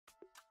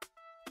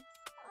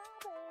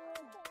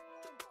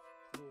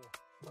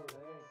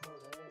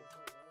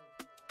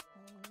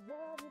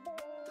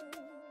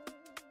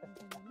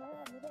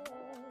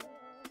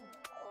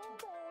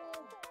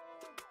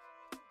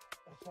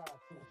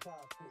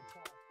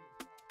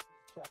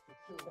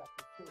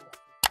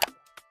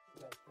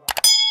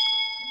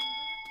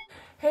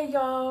Hey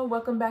y'all,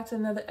 welcome back to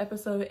another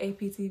episode of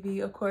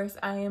APTV. Of course,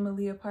 I am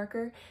Aaliyah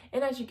Parker,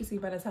 and as you can see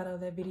by the title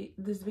of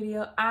this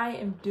video, I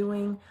am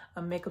doing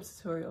a makeup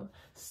tutorial.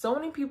 So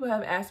many people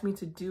have asked me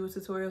to do a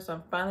tutorial, so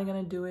I'm finally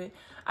gonna do it.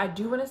 I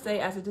do want to say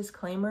as a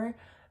disclaimer,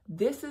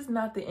 this is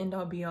not the end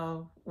all be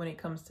all when it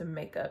comes to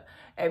makeup.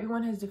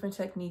 Everyone has different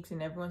techniques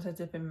and everyone has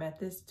different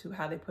methods to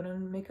how they put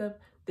on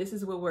makeup. This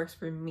is what works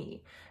for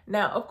me.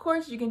 Now, of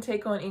course, you can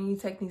take on any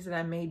techniques that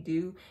I may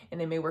do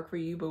and they may work for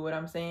you, but what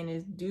I'm saying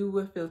is do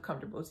what feels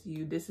comfortable to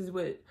you. This is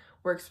what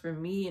works for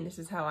me, and this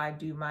is how I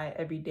do my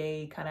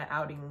everyday kind of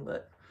outing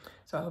look.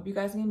 So I hope you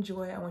guys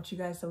enjoy. I want you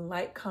guys to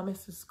like, comment,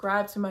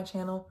 subscribe to my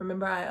channel.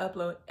 Remember, I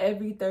upload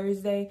every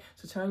Thursday,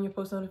 so turn on your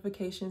post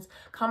notifications.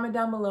 Comment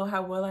down below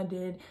how well I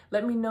did.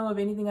 Let me know of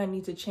anything I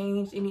need to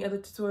change, any other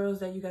tutorials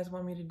that you guys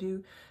want me to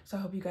do. So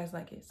I hope you guys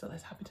like it. So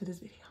let's hop into this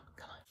video.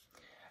 Come on.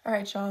 All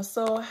right, y'all.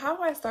 So how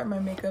I start my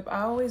makeup,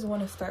 I always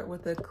want to start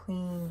with a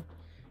clean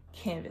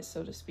canvas,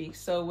 so to speak.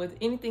 So with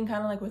anything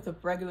kind of like with a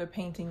regular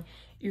painting,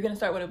 you're going to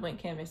start with a blank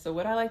canvas. So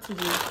what I like to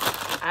do,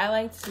 I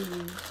like to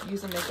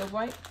use a makeup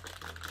wipe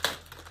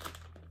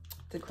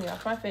to clean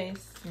off my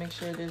face, make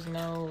sure there's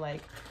no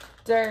like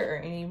dirt or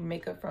any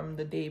makeup from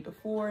the day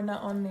before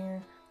not on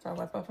there. So I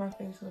wipe off my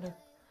face with a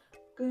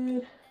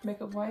good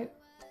makeup wipe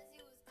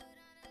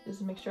just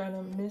to make sure I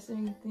don't miss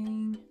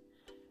anything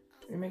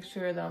and make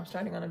sure that I'm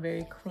starting on a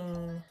very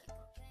clean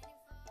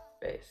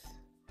face.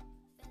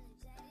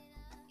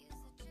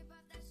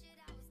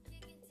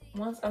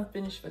 Once I'm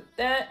finished with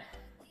that,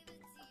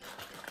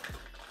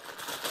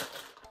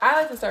 I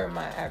like to start with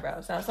my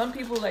eyebrows. Now, some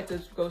people like to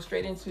go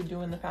straight into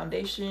doing the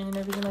foundation and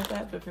everything like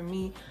that, but for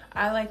me,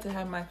 I like to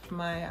have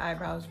my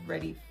eyebrows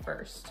ready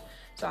first.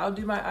 So I'll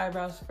do my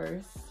eyebrows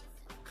first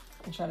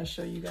and try to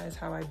show you guys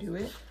how I do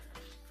it.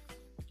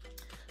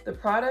 The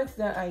products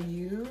that I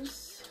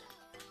use,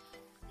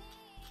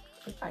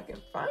 if I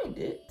can find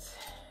it.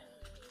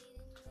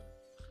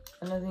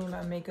 Another thing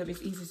about makeup,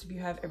 it's easiest if you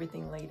have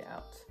everything laid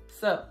out.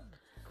 So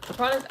the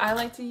products I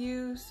like to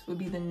use would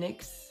be the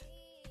NYX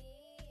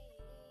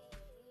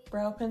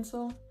brow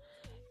pencil.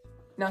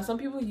 Now some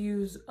people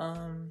use I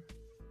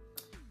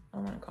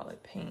don't want to call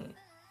it paint,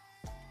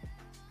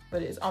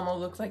 but it almost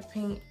looks like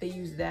paint. They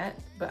use that,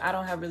 but I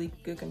don't have really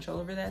good control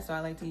over that, so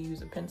I like to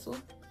use a pencil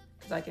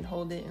because I can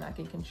hold it and I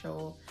can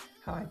control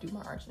how I do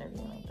my arch and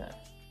everything like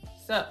that.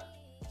 So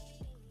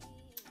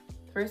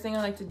first thing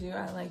I like to do,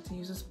 I like to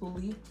use a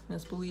spoolie, and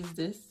the spoolie is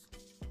this,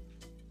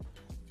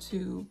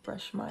 to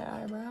brush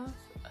my eyebrows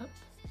up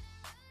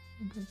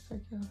into a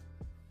circular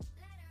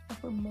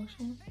upward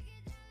motion.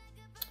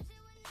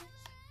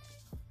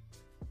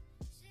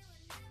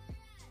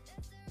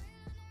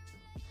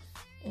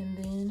 And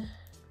then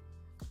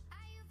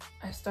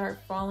I start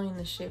following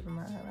the shape of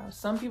my eyebrows.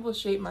 Some people's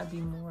shape might be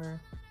more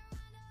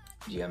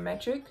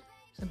geometric.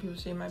 Some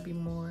people's shape might be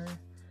more,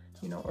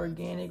 you know,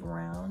 organic,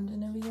 round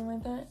and everything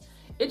like that.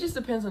 It just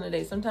depends on the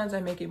day. Sometimes I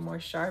make it more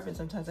sharp and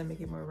sometimes I make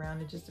it more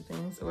round. It just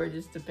depends, or it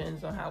just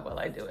depends on how well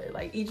I do it.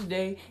 Like each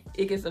day,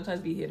 it can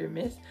sometimes be hit or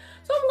miss.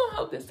 So I'm gonna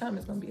hope this time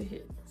it's gonna be a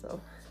hit.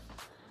 So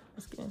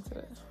let's get into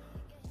it.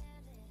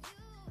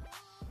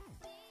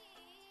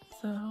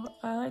 So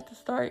I like to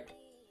start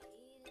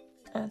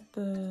at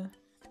the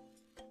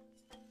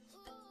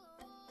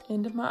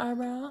end of my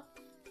eyebrow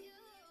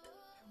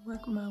and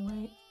work my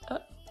way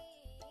up,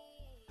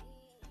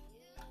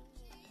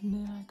 and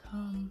then I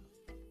come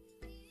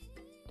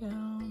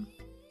down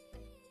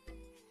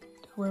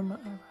to where my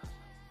eyebrows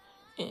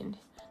end.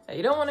 Now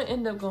you don't want to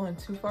end up going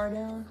too far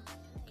down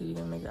because you're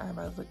gonna make your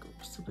eyebrows look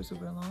super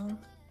long.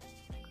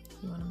 So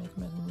you want to make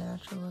them as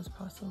natural as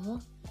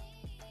possible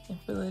and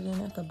fill it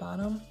in at the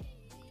bottom.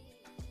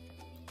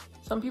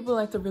 Some people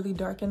like to really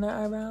darken their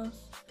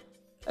eyebrows.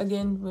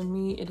 Again, with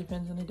me, it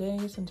depends on the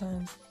day.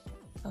 Sometimes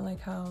I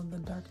like how the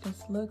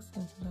darkness looks,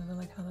 and sometimes I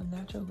like how the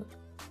natural look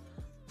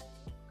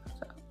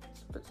comes out.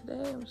 But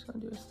today, I'm just gonna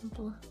do a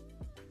simple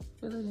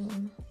fill it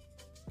in.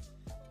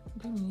 I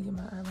think I need to get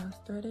my eyebrows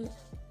threaded.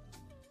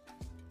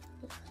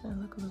 It's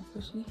gonna look a little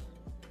bushy.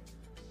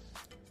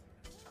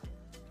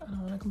 I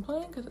don't want to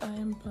complain because I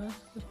am blessed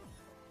with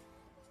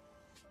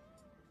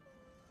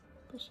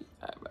bushy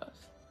eyebrows.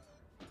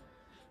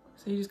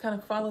 So you just kind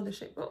of follow the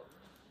shape. Oh,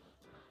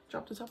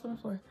 drop the top on the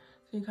floor.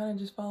 So you kind of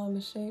just follow the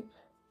shape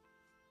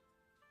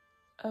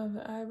of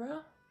the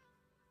eyebrow.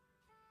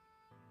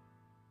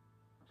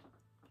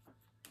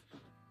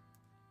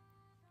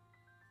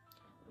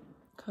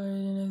 Color it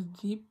in as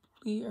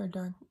deeply or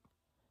dark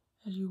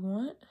as you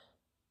want.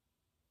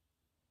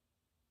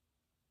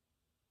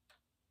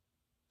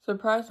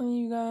 Surprisingly,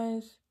 you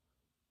guys,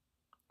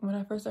 when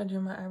I first started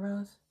doing my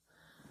eyebrows,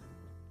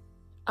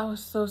 I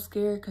was so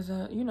scared because,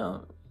 you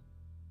know,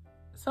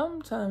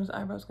 sometimes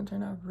eyebrows can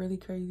turn out really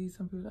crazy.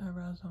 Some people's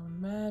eyebrows don't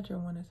match, or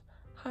one is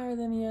higher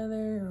than the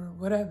other, or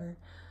whatever.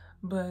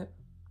 But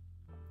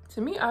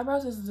to me,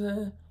 eyebrows is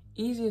the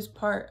easiest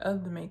part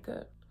of the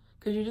makeup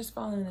because you're just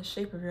following the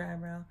shape of your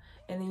eyebrow,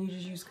 and then you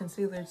just use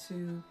concealer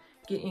to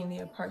get any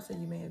of the parts that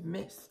you may have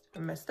missed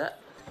or messed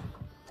up.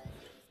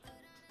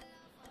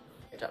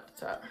 Right off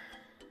the top.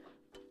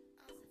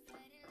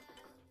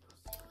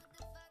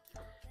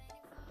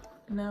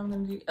 Now I'm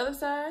gonna do the other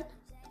side.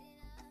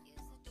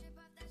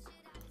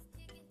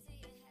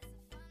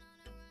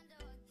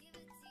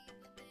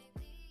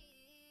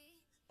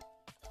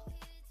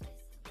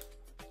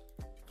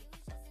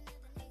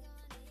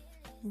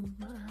 Move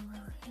my eyebrow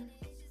hair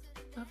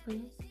up for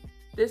you.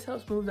 This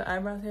helps move the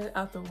eyebrow hair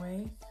out the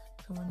way,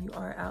 so when you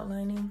are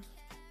outlining,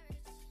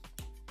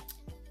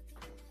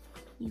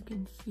 you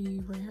can see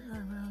where your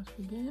eyebrows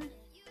begin.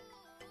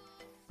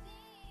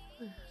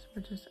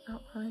 We're just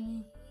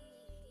outlining.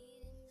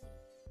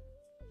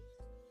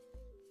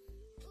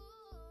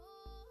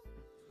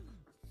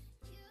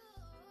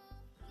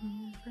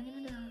 And just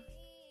bringing it down.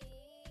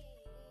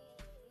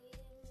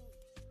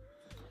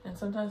 And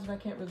sometimes if I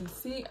can't really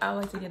see, I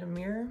like to get a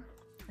mirror,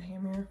 a hair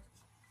mirror,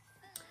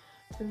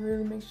 to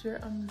really make sure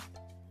I'm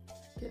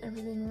getting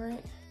everything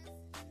right.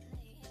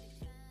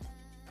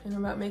 And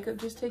about makeup,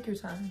 just take your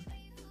time.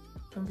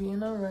 Don't be in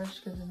no rush,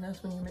 because then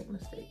that's when you make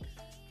mistakes.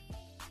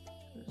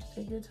 So just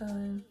take your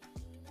time.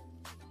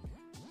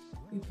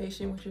 Be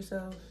patient with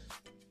yourself.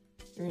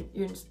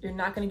 You're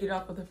not gonna get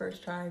off with the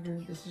first try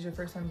if this is your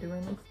first time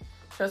doing this.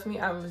 Trust me,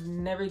 I was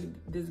never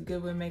this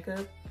good with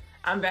makeup.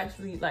 I'm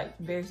actually like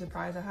very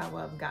surprised at how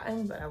well I've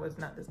gotten, but I was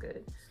not this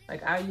good.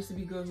 Like I used to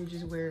be good with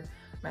just wear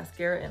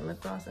mascara and lip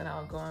gloss and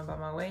I'll go on by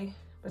my way.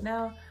 But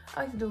now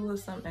I like to do a little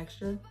something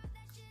extra.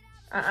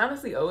 I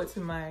honestly owe it to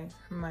my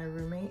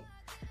roommate,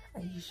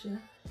 Aisha.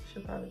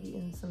 She'll probably be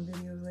in some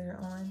videos later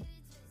on.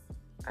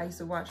 I used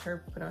to watch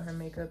her put on her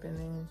makeup and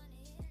then,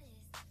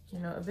 you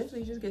know,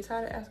 eventually you just get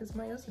tired of asking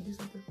somebody else to do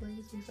something for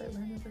you, so you start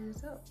learning for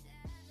yourself.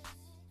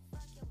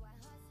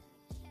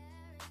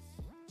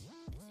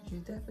 You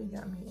definitely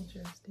got me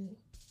interested.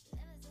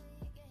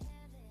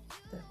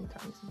 Definitely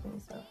taught me some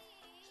things, so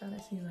shout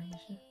out to you,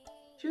 Aisha.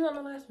 She was on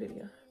the last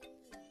video.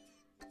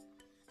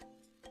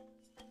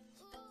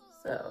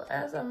 So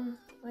as I'm,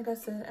 like I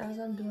said, as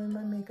I'm doing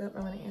my makeup,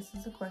 I'm gonna answer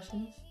some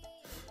questions.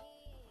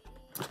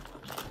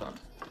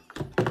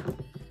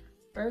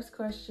 First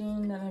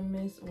question that I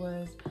missed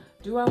was,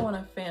 do I want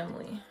a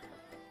family?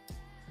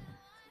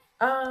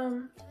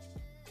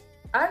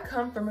 I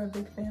come from a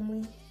big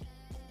family.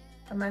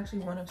 I'm actually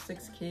one of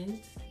 6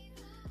 kids.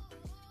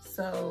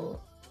 So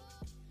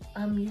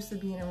I'm used to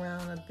being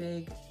around a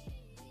big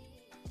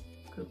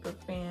group of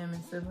fam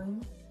and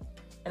siblings.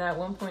 And at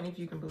one point, if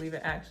you can believe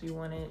it, I actually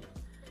wanted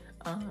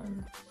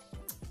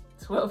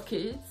 12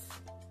 kids.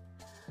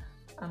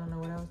 I don't know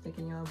what I was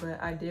thinking, y'all,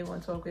 but I did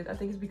want 12 kids. I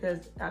think it's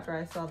because after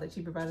I saw the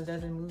Cheaper by the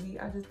Dozen movie,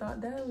 I just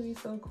thought that would be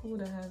so cool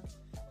to have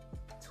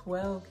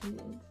 12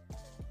 kids.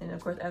 And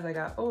of course, as I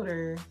got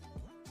older,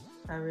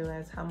 I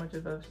realized how much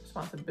of a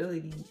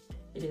responsibility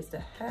it is to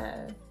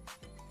have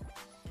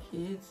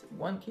kids,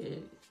 1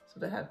 kid.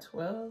 So to have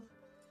 12,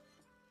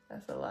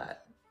 that's a lot.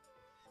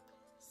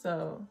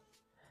 So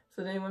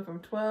then it went from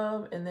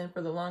 12, and then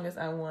for the longest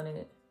I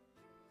wanted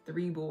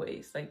 3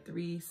 boys, like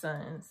 3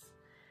 sons.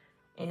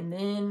 And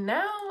then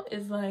now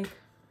it's like,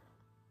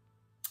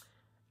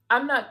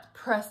 I'm not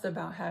pressed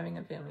about having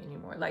a family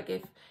anymore. Like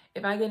if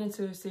I get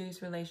into a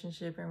serious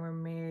relationship and we're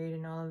married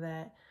and all of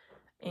that,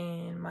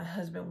 and my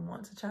husband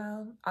wants a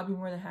child, I'll be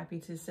more than happy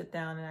to sit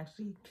down and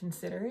actually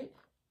consider it.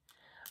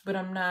 But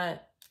I'm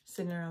not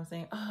sitting around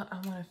saying, oh, I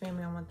want a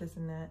family, I want this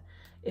and that.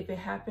 If it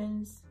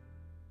happens,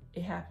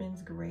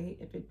 great.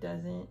 If it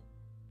doesn't,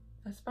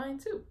 that's fine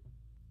too.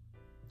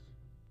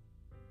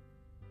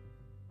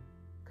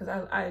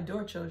 Because I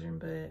adore children,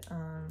 but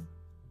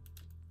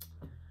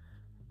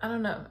I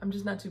don't know. I'm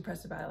just not too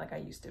pressed about it like I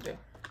used to be.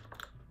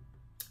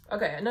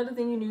 Okay, another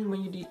thing you need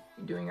when you're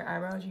doing your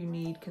eyebrows, you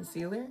need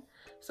concealer.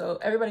 So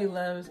everybody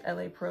loves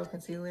LA Pro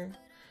concealer.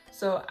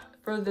 So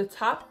for the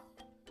top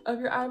of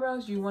your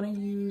eyebrows, you want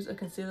to use a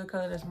concealer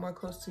color that's more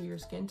close to your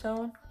skin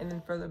tone. And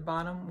then for the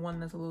bottom, one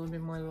that's a little bit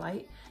more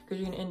light, because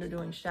you're going to end up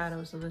doing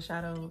shadow. So the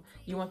shadow,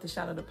 you want the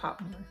shadow to pop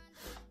more.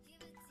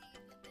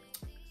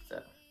 So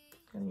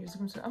I'm going to use the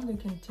concealer. I'm going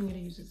to continue to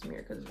use this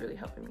mirror because it's really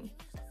helping me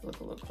look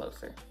a little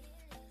closer.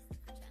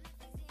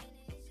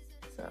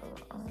 So,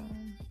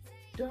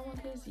 do I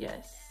want kids?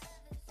 Yes.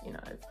 You know,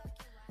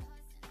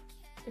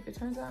 if it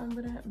turns out I'm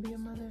gonna be a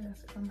mother,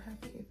 I'm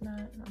happy. If not,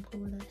 I'm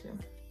cool with that too.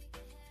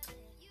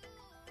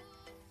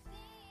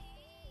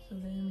 So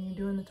then when you're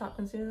doing the top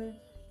concealer,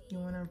 you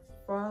wanna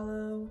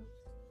follow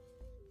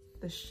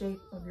the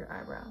shape of your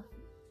eyebrow.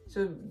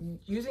 So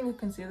using a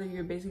concealer,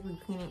 you're basically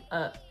cleaning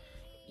up,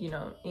 you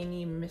know,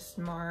 any missed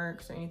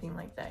marks or anything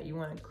like that. You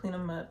wanna clean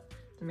them up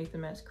to make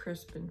them as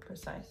crisp and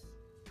precise.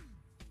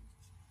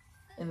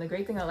 And the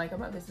great thing I like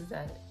about this is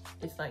that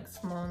it's like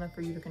small enough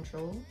for you to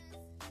control.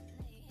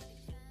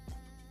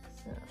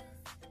 So.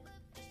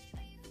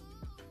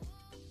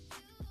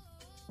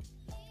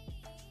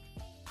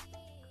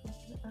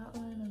 The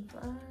outline of the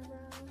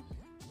eyebrows.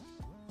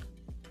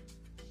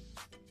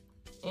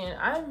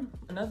 And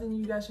another thing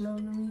you guys should know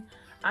about me,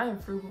 I am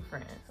frugal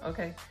friend,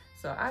 okay?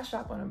 So I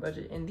shop on a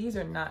budget and these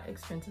are not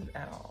expensive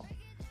at all.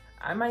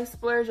 I might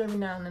splurge every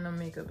now and then on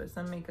makeup, but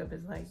some makeup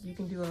is like, you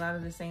can do a lot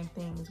of the same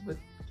things with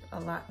a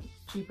lot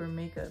cheaper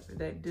makeup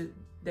that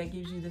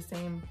gives you the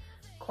same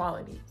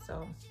quality.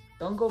 So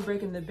don't go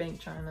breaking the bank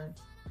trying to,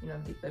 you know,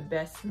 get the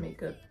best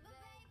makeup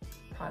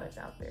product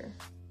out there.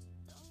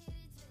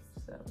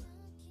 So,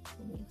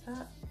 the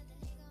top.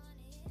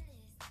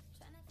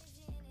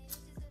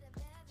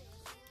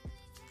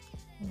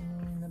 And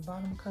then the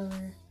bottom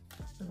color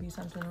would be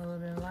something a little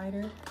bit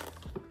lighter.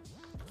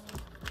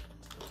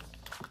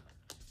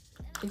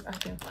 If I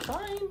can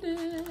find it.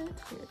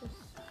 Here it is.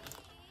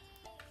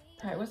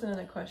 All right, what's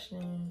another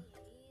question?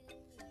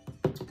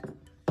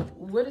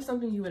 What is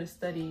something you would have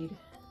studied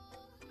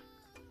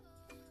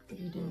if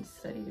you didn't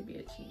study to be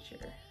a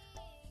teacher?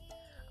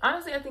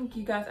 Honestly, I think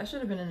you guys, I should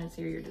have been an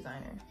interior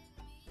designer.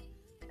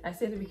 I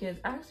say that because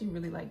I actually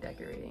really like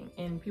decorating,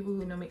 and people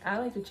who know me, I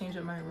like to change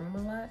up my room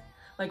a lot.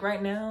 Like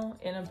right now,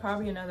 in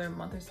probably another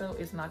month or so,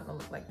 it's not gonna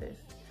look like this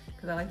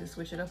because I like to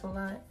switch it up a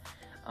lot.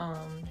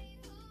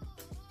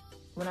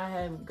 When I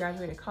had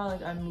graduated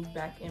college, I moved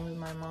back in with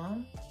my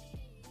mom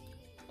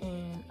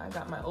and I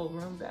got my old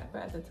room back.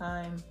 But at the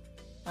time,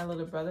 my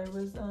little brother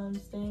was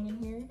staying in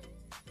here.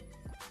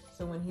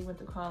 So when he went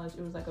to college,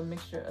 it was like a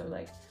mixture of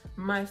like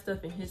my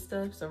stuff and his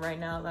stuff. So right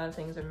now, a lot of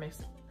things are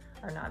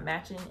not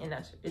matching, and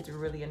it's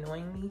really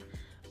annoying me.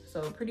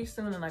 So pretty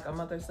soon, in like a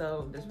month or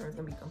so, this room's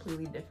gonna be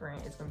completely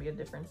different. It's gonna be a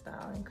different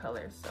style and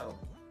color. So,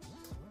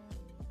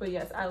 but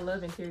yes, I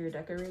love interior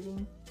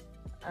decorating.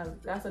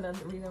 That's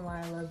another reason why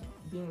I love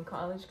being in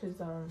college, because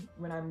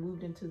when I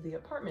moved into the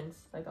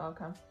apartments, like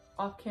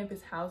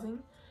off-campus housing,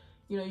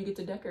 you know, you get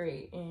to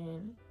decorate,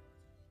 and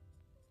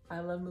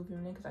I love moving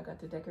in because I got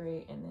to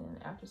decorate. And then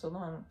after so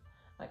long,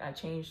 like I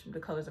changed the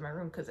colors of my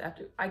room because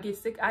after I get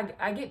sick,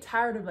 I get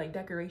tired of like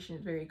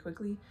decorations very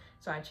quickly.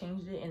 So I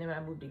changed it, and then when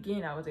I moved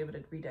again, I was able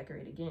to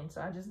redecorate again. So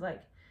I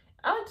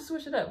like to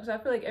switch it up because I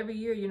feel like every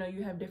year, you know,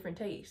 you have different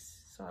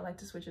tastes. So I like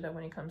to switch it up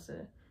when it comes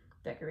to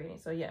decorating.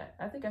 So yeah,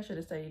 I think I should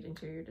have studied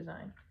interior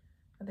design.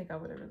 I think I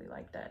would have really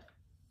liked that,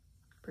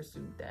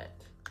 pursued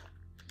that,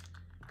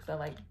 because I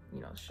like, you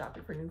know,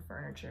 shopping for new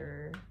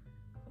furniture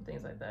and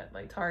things like that.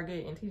 Like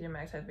Target and TJ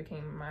Maxx has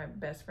become my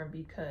best friend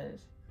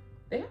because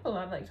they have a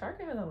lot of, like,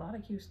 Target has a lot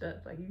of cute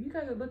stuff. Like if you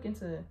guys are looking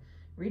to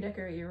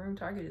redecorate your room,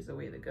 Target is the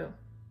way to go.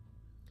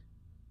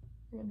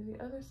 We're gonna do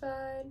the other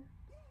side,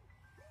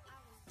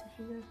 if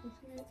you guys can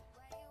see it.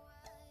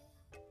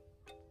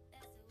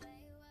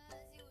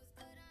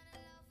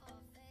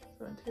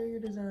 So interior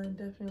design,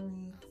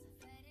 definitely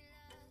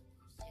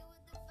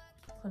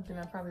something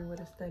I probably would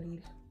have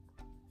studied.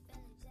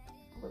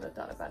 Would have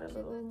thought about it a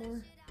little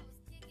more.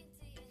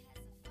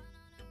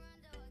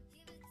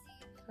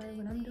 Sorry,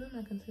 when I'm doing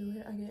my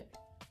concealer,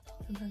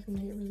 sometimes can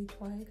get really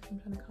quiet because I'm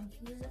trying to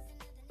concentrate.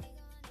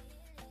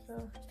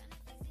 So,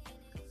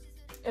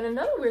 and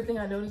another weird thing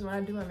I notice when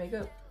I do my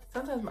makeup,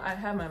 sometimes I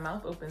have my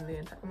mouth open the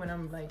entire when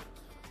I'm like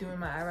doing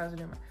my eyebrows or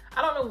doing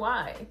I don't know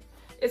why.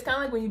 It's kind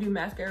of like when you do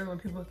mascara when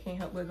people can't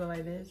help but go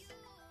like this.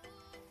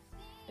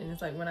 And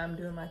it's like when I'm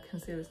doing my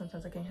concealer,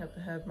 sometimes I can't help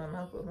but have my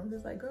mouth open. I'm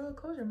just like, girl,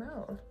 close your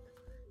mouth.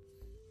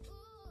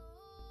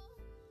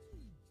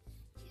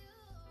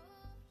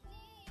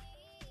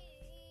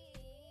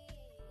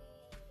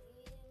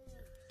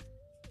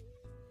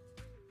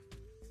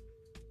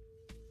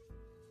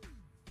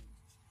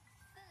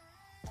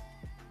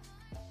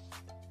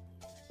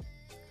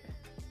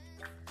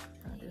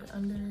 I'll do the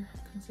under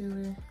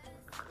concealer.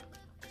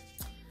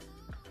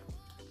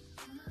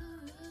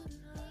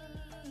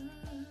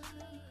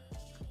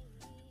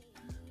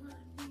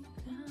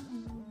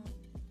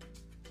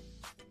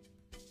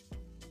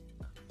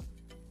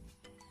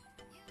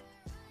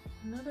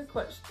 Another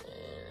question.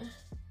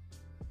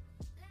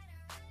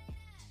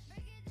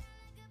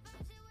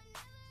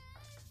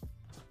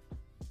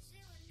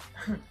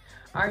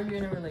 Are you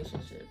in a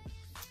relationship?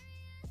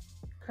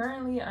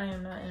 Currently, I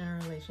am not in a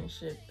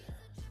relationship.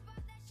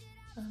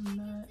 I'm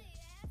not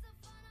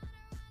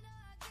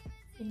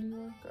in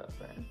your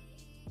girlfriend.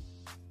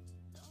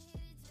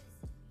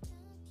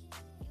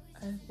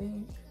 I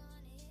think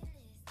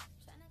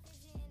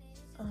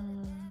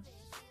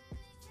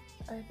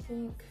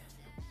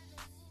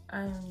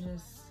I'm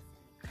just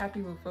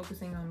happy with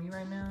focusing on me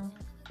right now.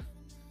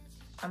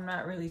 I'm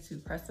not really too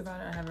pressed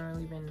about it. I haven't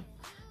really been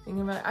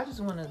thinking about it. I'm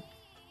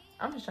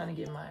just trying to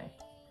get my,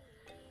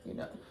 you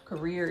know,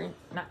 career,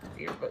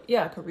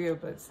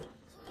 but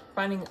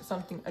finding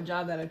a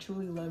job that I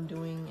truly love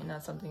doing and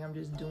not something I'm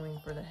just doing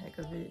for the heck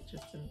of it,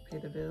 just to pay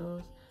the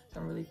bills. So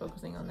I'm really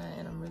focusing on that,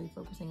 and I'm really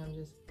focusing on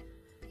just,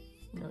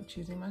 you know,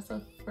 choosing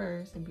myself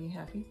first and being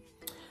happy.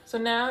 So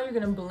now you're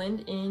gonna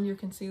blend in your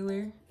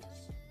concealer.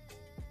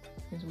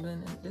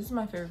 This is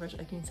my favorite brush.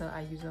 I can tell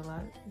I use it a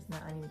lot. It's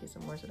not, I need to get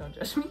some more, so don't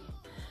judge me.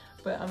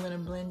 But I'm gonna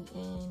blend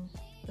in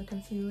the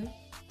concealer.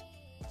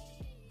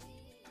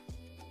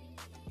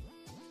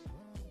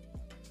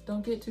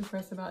 Don't get too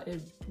pressed about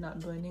it not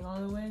blending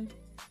all the way,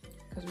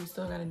 because we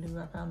still gotta do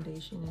our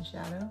foundation and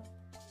shadow.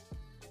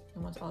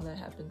 And once all that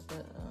happens,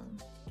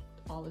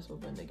 all this will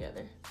blend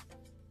together.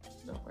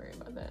 Don't worry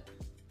about that.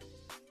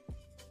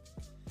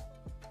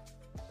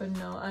 But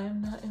no, I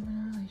am not in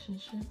a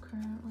relationship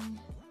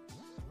currently.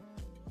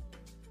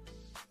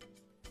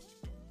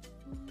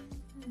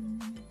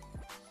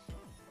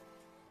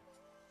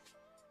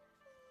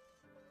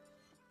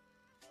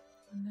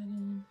 Blend that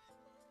in.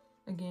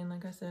 Again,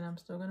 like I said, I'm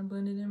still gonna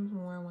blend it in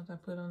more once I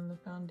put on the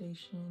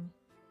foundation.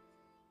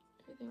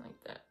 Everything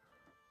like that.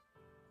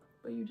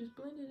 But you just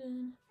blend it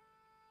in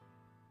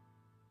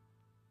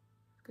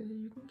as good as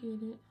you can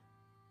get it.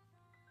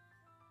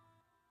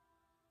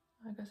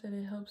 Like I said,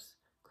 it helps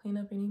clean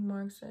up any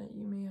marks that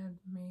you may have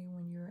made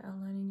when you're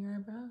outlining your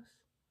eyebrows.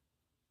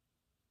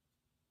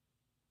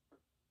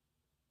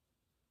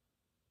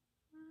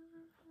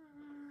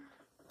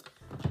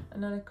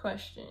 Another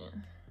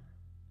question.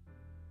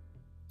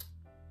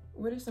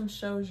 What are some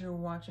shows you're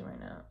watching right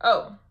now?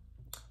 Oh,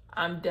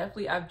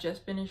 I've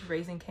just finished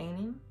Raising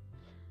Kanan.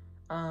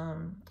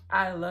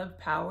 I love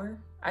Power.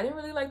 I didn't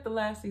really like the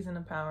last season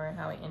of Power and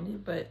how it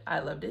ended, but I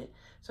loved it.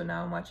 So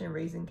now I'm watching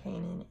Raising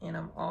Kanan, and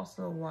I'm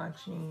also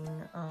watching,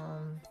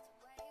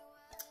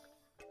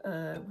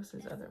 what's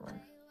his other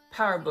one?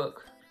 Power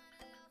Book.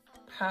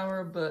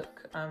 Power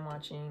Book I'm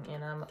watching,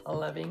 and I'm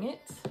loving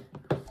it.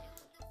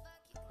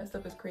 That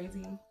stuff is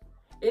crazy.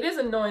 It is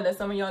annoying that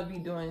some of y'all be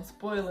doing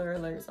spoiler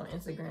alerts on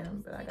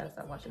Instagram, but I gotta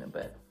stop watching it.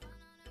 But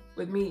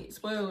with me,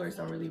 spoiler alerts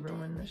don't really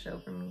ruin the show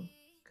for me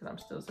because I'm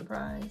still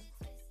surprised.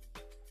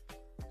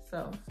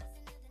 So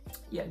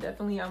yeah,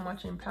 definitely I'm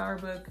watching Power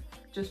Book.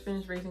 Just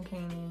finished Raising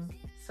Kanan.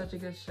 Such a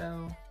good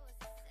show.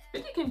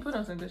 50 can put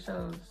on some good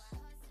shows.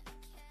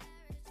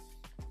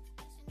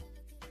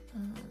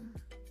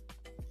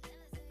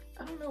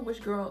 I don't know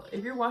which girl,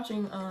 if you're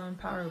watching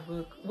Power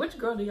Book, which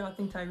girl do y'all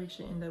think Tyreek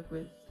should end up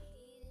with?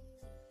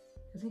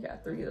 Because he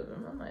got 3 of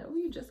them. I'm like, oh,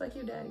 you just like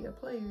your daddy, a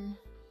player.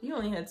 He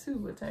only had 2,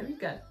 but Tyreek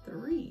got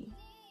 3.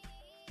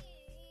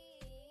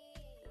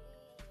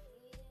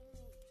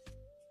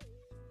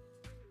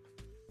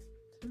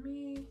 To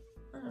me,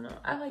 I don't know.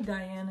 I like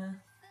Diana.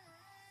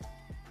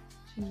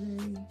 She's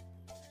very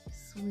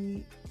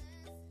sweet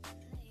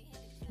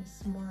and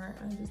smart.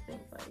 I just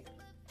think like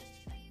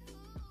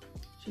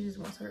she just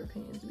wants her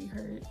opinions to be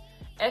heard.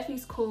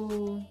 Effie's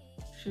cool.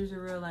 She's a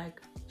real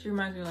like, she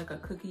reminds me of like a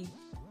cookie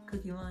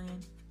lion.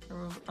 A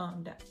real,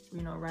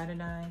 you know, ride or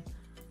die.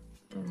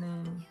 And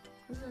then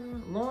who's the other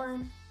one?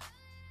 Lauren.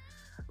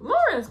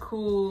 Lauren's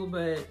cool,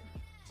 but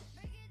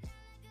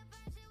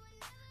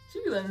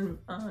she be letting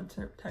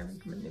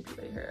Tyreek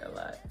manipulate her a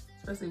lot,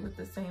 especially with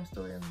the same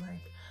story of like,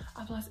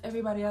 I've lost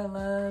everybody I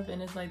love,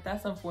 and it's like,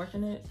 that's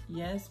unfortunate,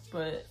 yes,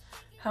 but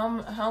how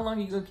long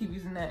are you gonna keep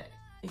using that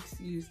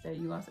excuse that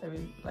you lost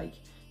like,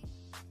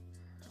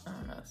 I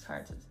don't know, it's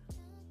hard to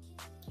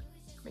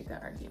make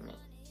that argument.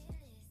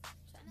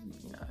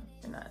 You know,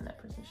 you're not in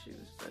that person's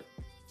shoes, but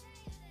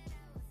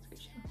it's good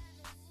show.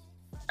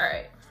 All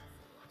right,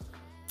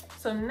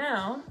 so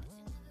now,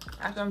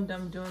 after I'm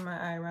done doing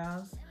my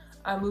eyebrows,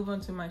 I move on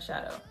to my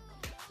shadow.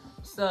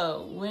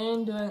 So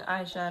when doing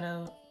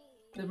eyeshadow,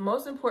 the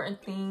most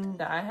important thing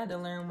that I had to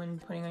learn when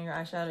putting on your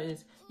eyeshadow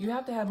is you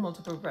have to have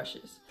multiple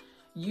brushes.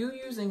 You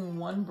using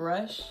one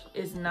brush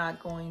is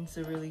not going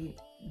to really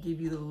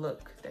give you the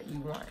look that you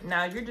want.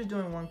 Now, if you're just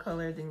doing one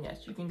color, then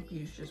yes, you can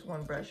use just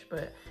one brush.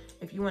 But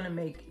if you want to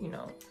make, you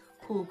know,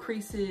 cool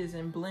creases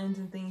and blends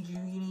and things, you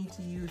need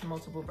to use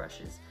multiple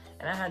brushes.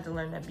 And I had to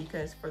learn that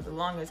because for the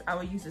longest, I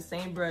would use the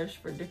same brush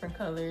for different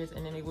colors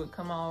and then it would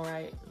come all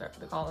right.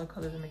 All the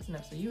colors are mixing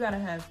up. So you gotta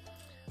have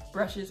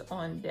brushes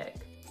on deck.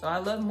 So I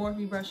love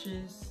Morphe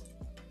brushes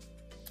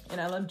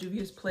and I love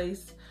Juvia's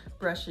Place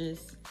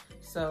brushes.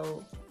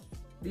 So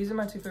these are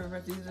my 2 favorite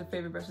brushes. These are the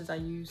favorite brushes I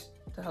use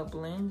to help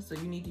blend. So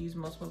you need to use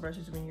multiple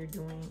brushes when you're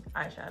doing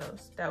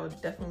eyeshadows. That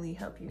would definitely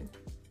help you.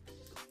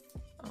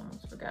 I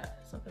almost forgot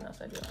something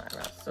else I do on my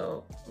eyebrows.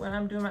 So when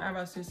I'm doing my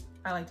eyebrows,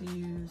 I like to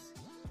use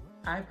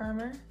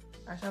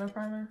eyeshadow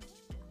primer,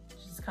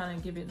 just kind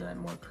of give it that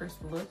more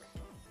crisp look.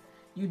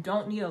 You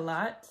don't need a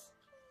lot.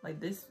 Like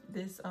this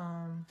is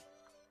from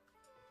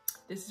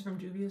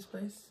Juvia's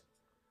Place.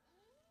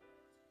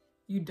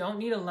 You don't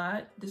need a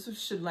lot. This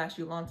should last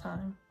you a long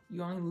time.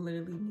 You only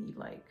literally need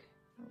like,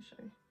 let me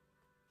show you.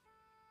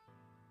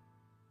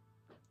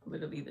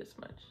 Literally this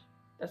much.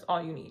 That's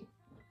all you need.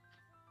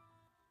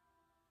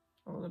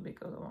 A little bit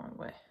goes a long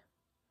way.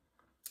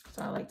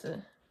 So I like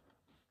to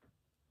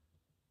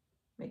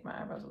make my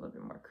eyebrows a little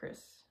bit more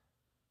crisp.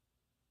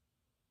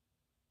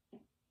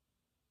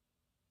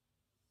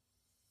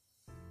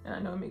 And I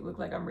know it may look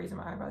like I'm raising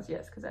my eyebrows,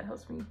 yes, because that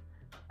helps me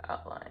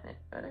outline it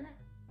better.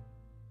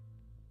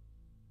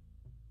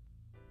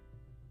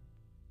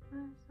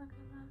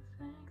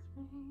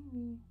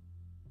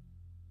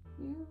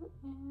 You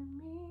and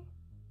me,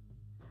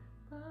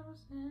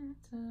 bubbles in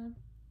time.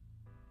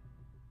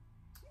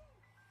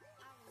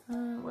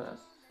 What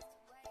else?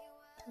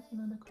 That's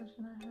another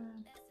question I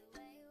had.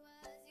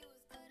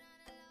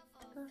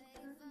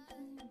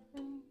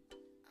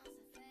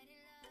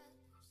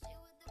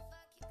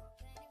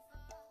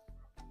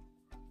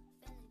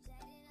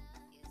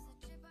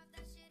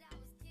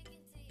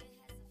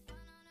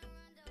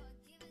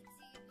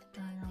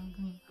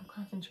 I'm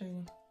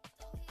concentrating.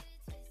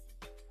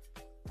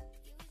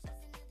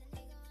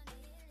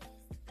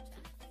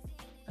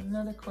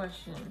 Another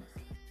question.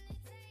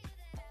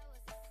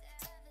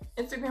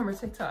 Instagram or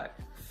TikTok?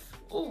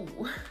 Ooh,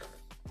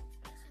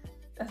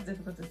 that's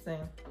difficult to say.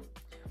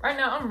 Right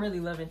now, I'm really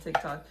loving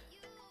TikTok.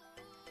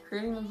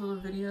 Creating those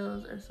little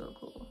videos are so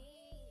cool.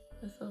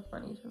 It's so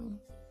funny to me.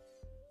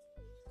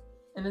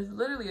 And it's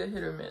literally a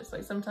hit or miss.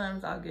 Like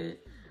sometimes I'll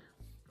get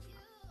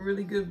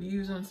really good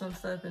views on some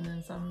stuff, and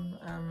then some,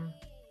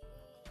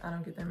 I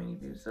don't get that many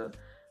views. So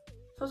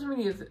social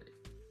media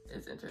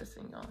is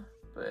interesting, y'all.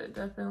 But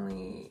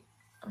definitely,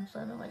 I'm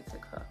starting to like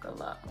TikTok a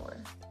lot more.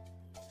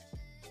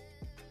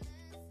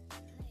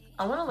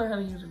 I want to learn how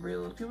to use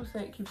Reels. People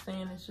keep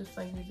saying it's just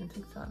like using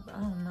TikTok, but I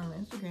don't know.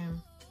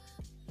 Instagram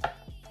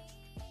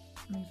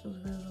makes those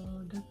Reels a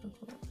little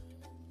difficult.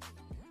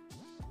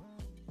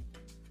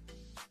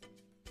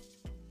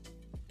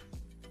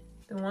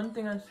 The one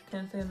thing I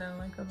can say that I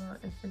like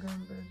about Instagram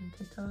versus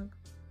TikTok,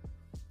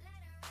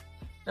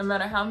 no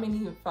matter how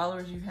many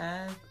followers you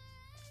have,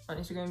 on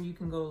Instagram you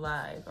can go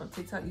live. On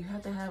TikTok you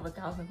have to have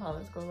 1,000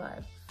 followers to go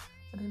live.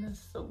 I think that's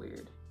so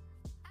weird.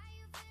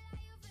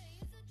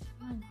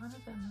 I'm like, why does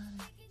that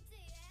matter?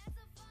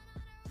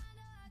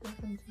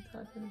 Definitely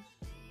TikTok is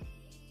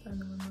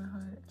starting to win my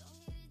heart.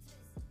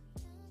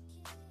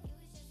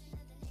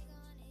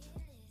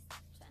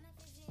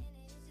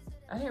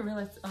 I didn't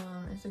realize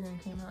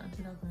Instagram came out in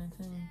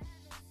 2010.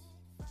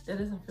 That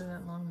doesn't feel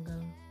that long ago.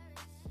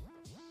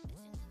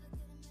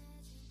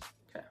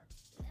 Okay.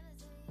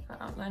 I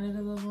outlined it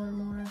a little bit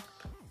more.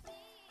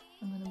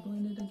 I'm gonna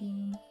blend it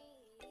again.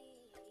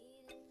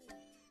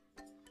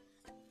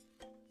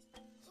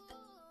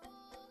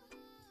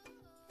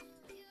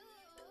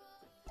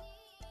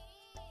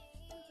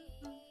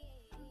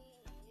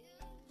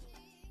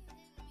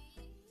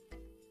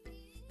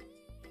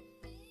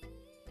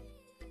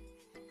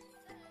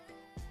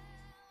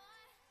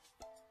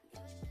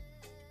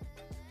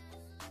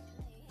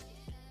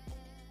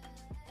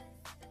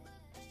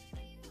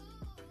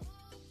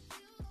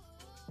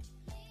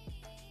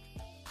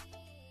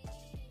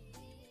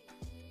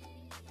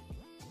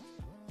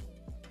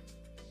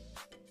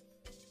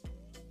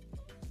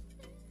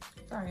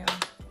 Sorry, y'all.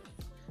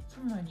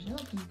 Some of my gel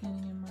keeps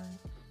getting in my...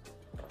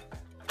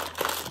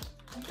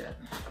 Okay.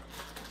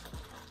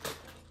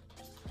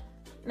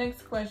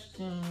 Next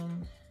question.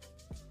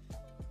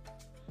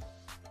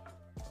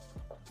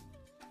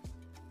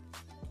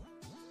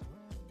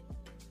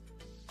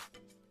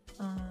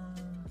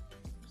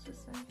 What's this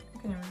say? I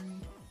can't even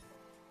read.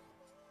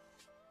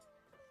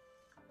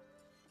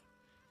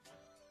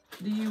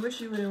 Do you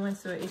wish you would have went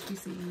to a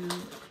HBCU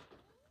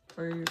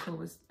or your cool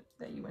was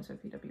that you went to a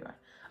PWI?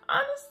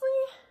 Honestly,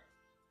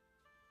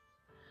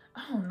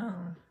 I don't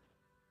know.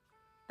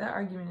 That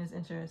argument is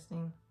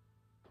interesting.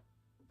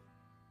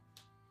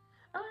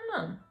 I don't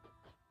know.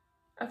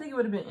 I think it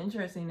would have been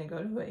interesting to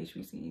go to a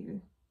HBCU,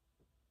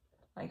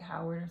 like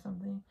Howard or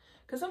something.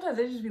 Because sometimes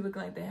they just be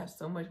looking like they have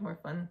so much more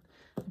fun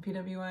than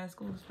PWI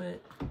schools, but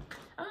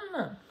I don't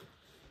know.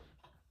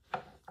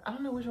 I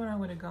don't know which one I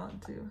would have gone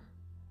to.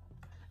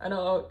 I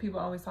know people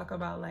always talk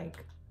about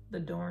like the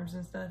dorms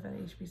and stuff at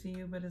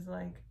HBCU, but it's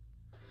like,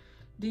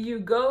 do you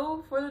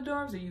go for the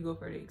dorms or you go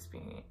for the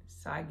experience?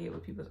 So I get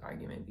what people's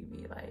argument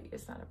be like,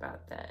 it's not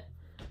about that.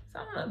 So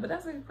I don't know, but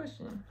that's a good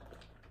question.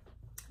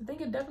 I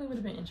think it definitely would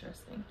have been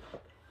interesting.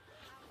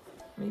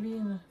 Maybe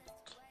in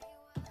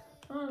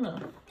I don't know.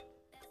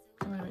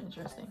 It would have been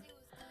interesting.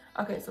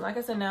 Okay, so like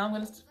I said, now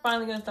I'm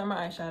finally gonna start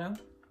my eyeshadow.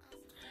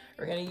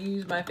 We're gonna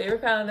use my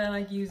favorite palette that I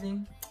like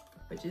using,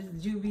 which is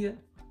Juvia.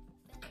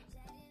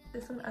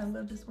 This one, I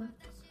love this one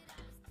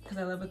because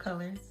I love the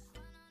colors.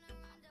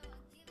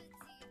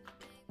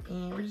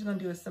 And we're just gonna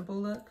do a simple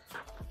look.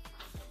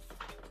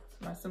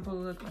 My simple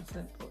look, my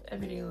simple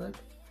everyday look.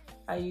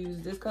 I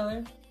use this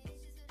color.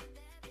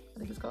 I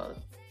think it's called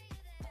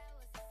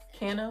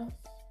Cano.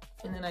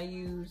 And then I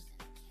use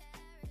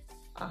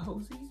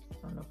Ahosi. I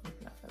don't know if I'm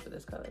pronouncing that, but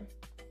this color.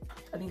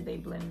 I think they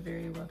blend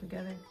very well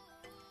together.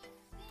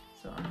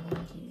 So I'm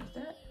going to use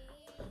that.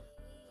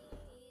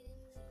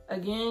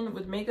 Again,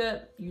 with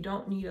makeup, you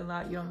don't need a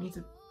lot. You don't need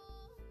to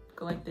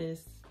go like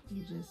this.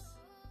 You just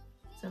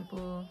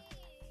simple.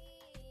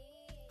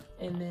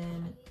 And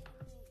then,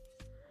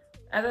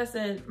 as I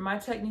said, my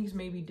techniques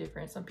may be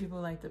different. Some people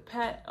like to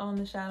pat on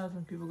the shadows,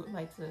 and people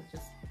like to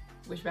just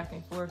wish back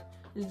and forth.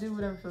 Just do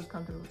whatever feels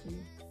comfortable to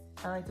you.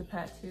 I like to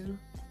pat too,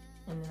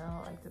 and then I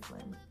like to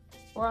blend.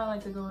 Or I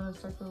like to go in a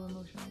circular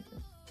motion like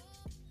this.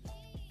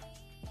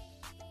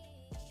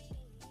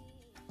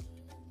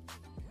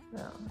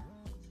 So,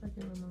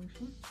 circular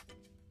motion.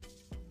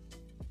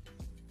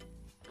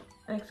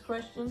 Next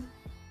question.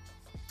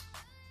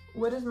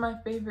 What is my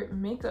favorite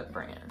makeup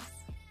brands?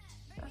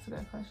 That's a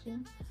good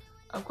question.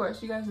 Of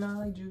course, you guys know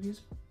I like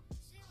Juvia's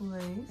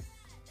Place.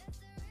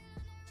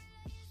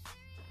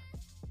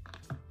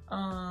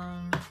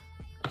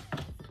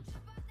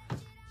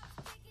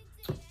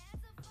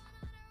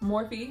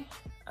 Morphe.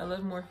 I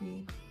love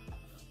Morphe.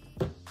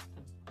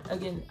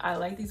 Again, I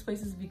like these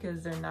places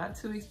because they're not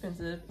too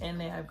expensive and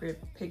they have great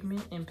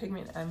pigment. And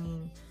pigment, I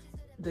mean,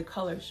 the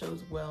color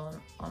shows well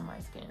on my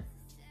skin.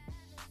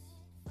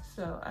 So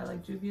So I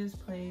like Juvia's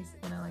Place,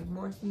 and I like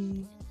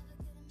Morphe.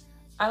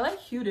 I like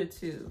Huda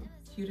too.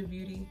 Huda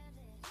Beauty.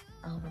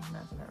 I hope I'm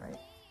pronouncing that right.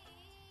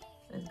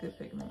 It's good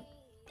pigment.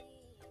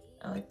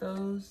 I like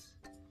those.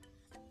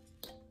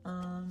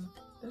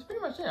 That's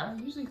pretty much it. I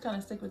usually kind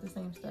of stick with the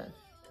same stuff.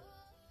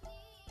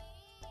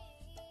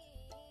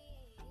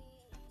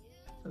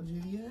 So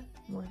Juvia,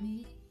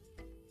 Morphe.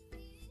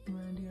 You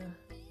wanna do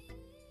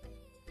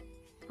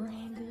a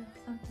brand or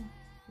something?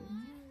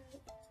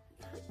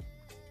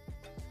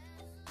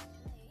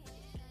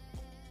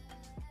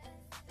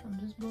 I'm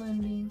just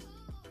blending.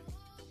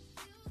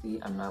 See,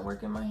 I'm not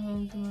working my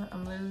hands on it.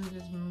 I'm literally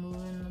just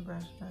moving the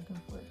brush back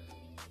and forth.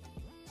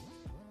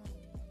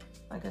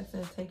 Like I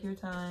said, take your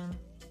time.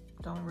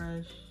 Don't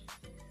rush.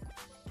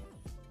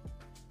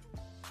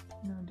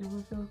 You know, do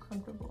what feels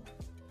comfortable.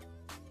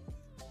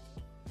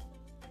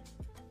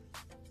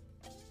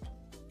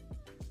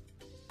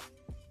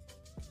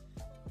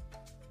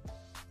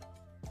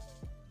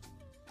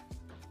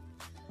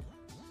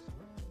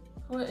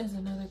 What is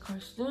another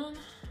question?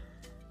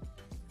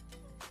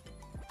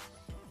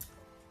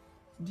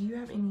 Do you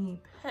have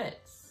any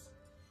pets?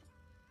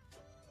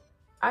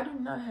 I do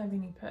not have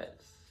any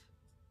pets.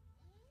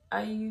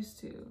 I used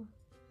to.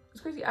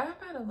 It's crazy. I have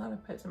had a lot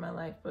of pets in my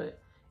life, but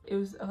a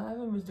lot of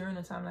them was during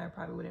the time that I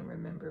probably wouldn't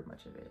remember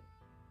much of it.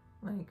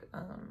 Like,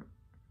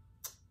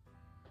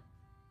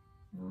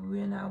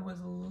 when I was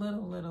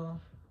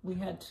little, we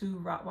had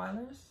 2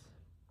 Rottweilers.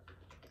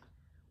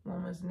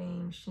 One was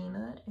named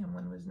Sheena and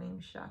one was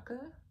named Shaka.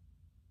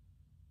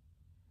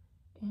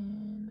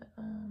 And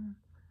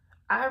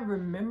I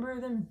remember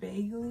them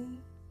vaguely,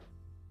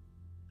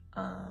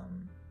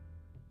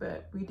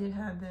 but we did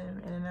have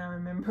them. And then I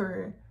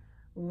remember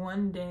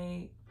one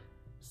day,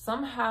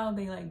 somehow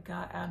they like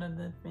got out of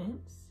the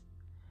fence,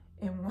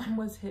 and one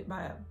was hit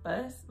by a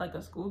bus, like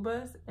a school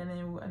bus, and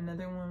then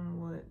another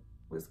one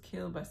was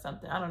killed by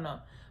something. I don't know,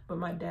 but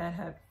my dad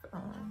had,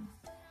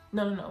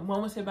 no,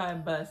 one was hit by a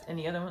bus, and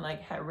the other one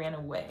like had ran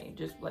away,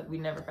 just like we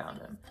never found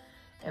him.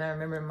 And I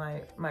remember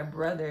my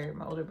brother,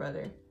 my older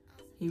brother,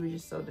 he was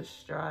just so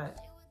distraught,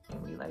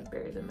 and we like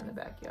buried him in the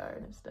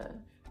backyard and stuff.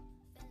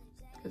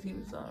 Cause he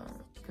was,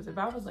 cause if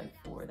I was like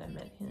 4, that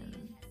meant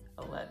him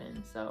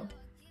 11. So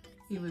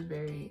he was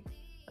very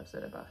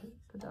upset about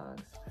the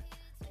dogs,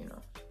 you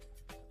know,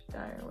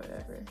 dying or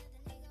whatever.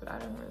 But I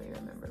don't really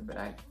remember, but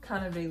I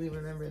kind of vaguely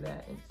remember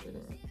that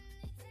incident.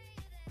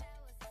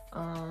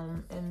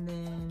 And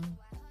then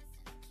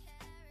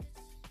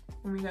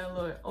when we got a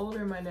little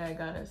older, my dad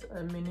got us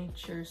a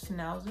miniature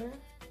schnauzer,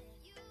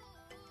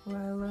 who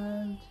I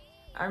loved.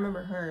 I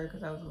remember her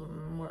because I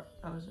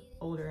was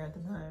older at the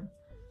time,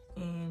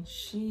 and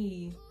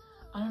she,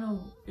 I don't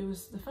know, it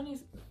was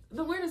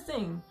the weirdest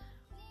thing.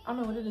 I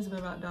don't know what it is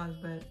about dogs,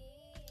 but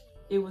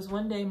it was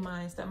one day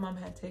my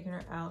stepmom had taken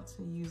her out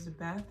to use the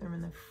bathroom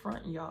in the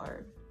front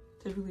yard.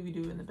 Typically we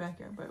do it in the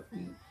backyard, but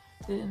we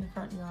did it in the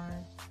front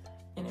yard,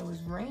 and it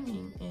was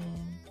raining,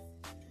 and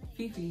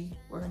Fifi,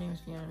 or her name is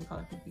Fiona, we call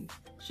her Fifi,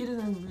 she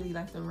doesn't really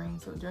like the rain.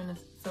 So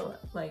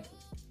like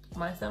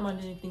my stepmom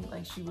didn't think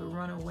like she would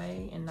run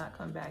away and not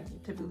come back.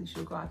 Typically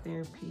she'll go out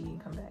there, pee, and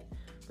come back.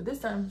 But this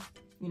time,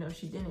 you know,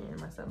 she didn't, and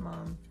my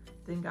stepmom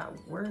then got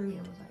worried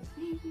and was like,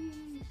 Fifi,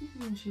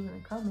 Fifi, and she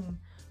wasn't coming.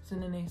 So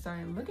then they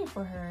started looking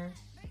for her.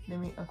 Then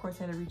we, of course,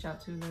 had to reach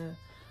out to the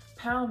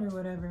pound or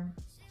whatever.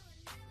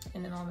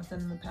 And then all of a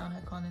sudden the pound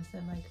had called and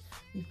said, like,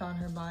 we found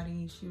her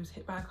body. She was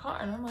hit by a car.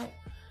 And I'm like,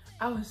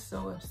 I was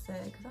so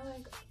upset because I'm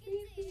like,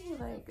 Fifi,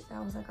 like,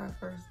 that was like our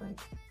first like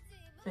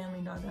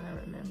family dog that I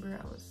remember.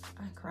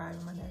 I cried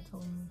when my dad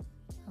told me.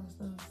 I was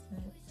so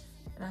upset.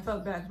 And I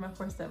felt bad, my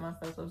poor stepmom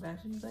felt so bad.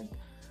 She was like,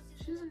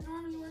 she doesn't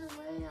normally run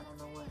away. I don't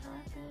know what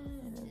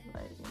happened. And it's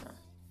like, you know,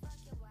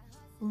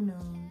 who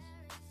knows?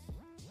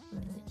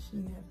 But she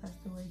had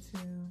passed away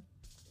too.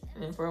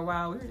 And then for a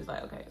while we were just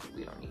like, okay,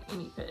 we don't need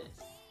any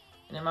pets.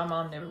 And then my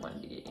mom never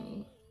wanted to get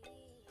any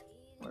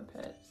more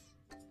pets.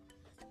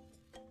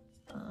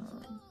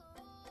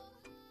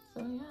 So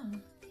yeah,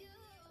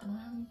 I don't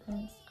have any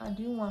pets. I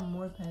do want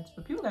more pets,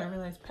 but people gotta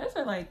realize pets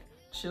are like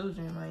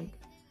children. Like,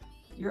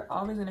 you're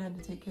always gonna have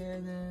to take care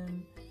of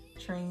them,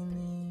 train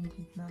them,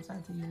 take them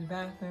outside to use the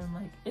bathroom.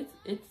 Like,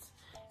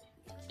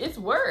 it's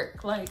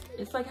work. Like,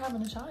 it's like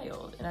having a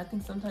child. And I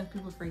think sometimes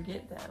people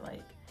forget that,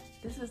 like,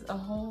 this is a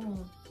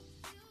whole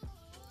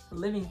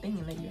living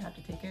thing that you have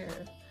to take care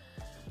of.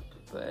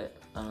 But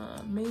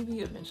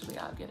maybe eventually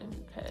I'll get a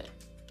new pet.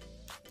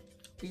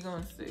 We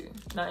gonna see.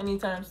 Not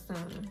anytime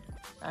soon.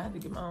 I have to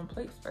get my own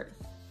place first.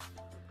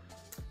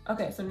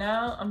 Okay, so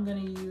now I'm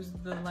gonna use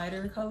the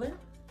lighter color,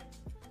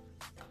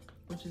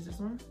 which is this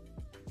one.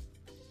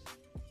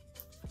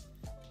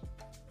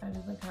 I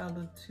just like how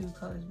the 2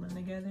 colors blend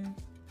together.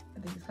 I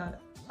think it's called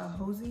a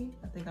Hosey.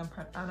 I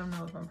don't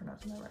know if I'm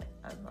pronouncing that right.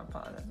 I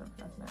apologize if I'm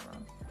pronouncing that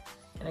wrong.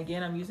 And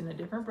again, I'm using a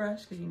different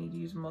brush because you need to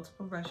use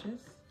multiple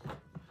brushes.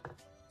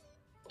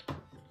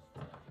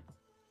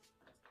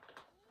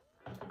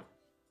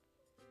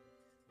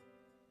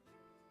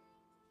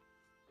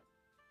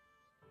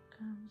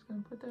 I'm just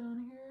gonna put that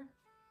on here.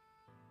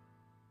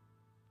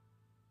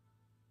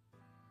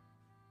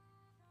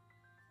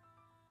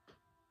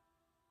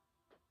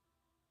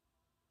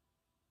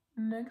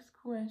 Next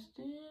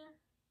question.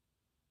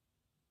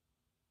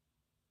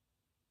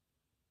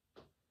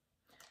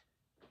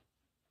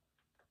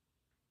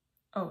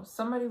 Oh,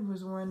 somebody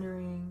was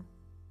wondering,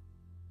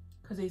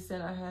 because they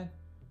said I have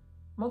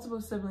multiple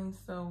siblings,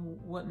 so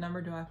what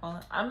number do I fall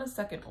in? I'm the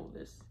second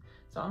oldest.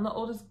 So I'm the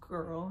oldest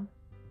girl.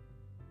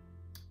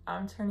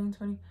 I turned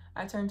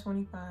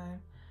 25.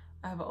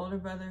 I have an older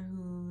brother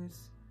who's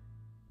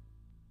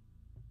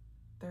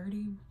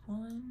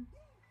 31.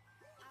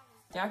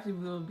 Yeah, actually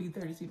we will be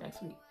 32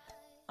 next week.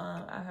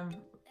 I have an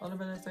older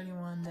brother that's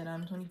 31, then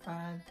I'm 25.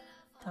 I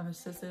have a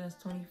sister that's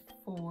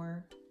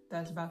 24,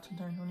 that's about to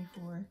turn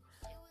 24.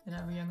 Then I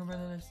have a younger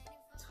brother that's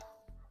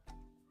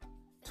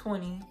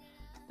 20.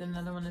 Then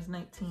another one is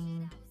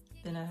 19.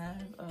 Then I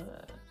have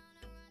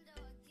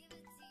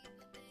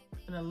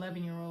an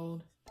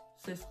 11-year-old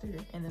sister,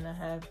 and then I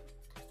have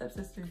a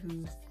stepsister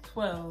who's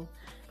 12,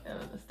 and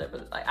a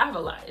stepbrother. Like, I have a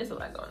lot. It's a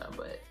lot going on,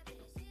 but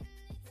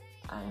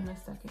I am the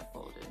second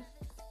oldest.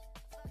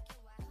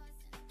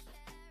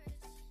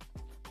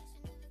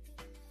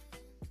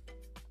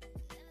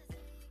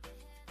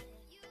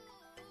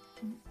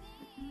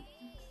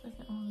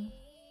 Second oldest.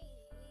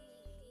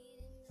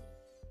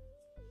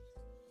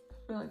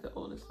 I feel like the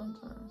oldest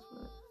sometimes,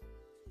 but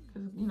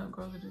because, you know,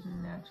 girls are just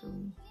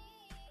naturally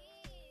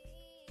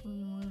a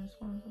little more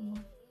responsible.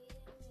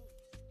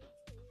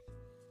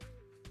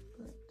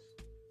 But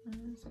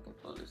I'm the second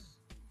oldest.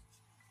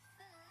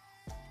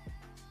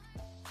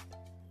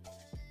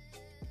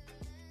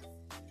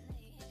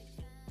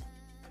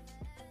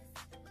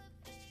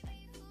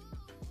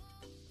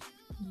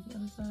 The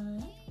other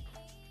side.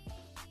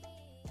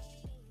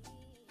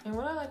 And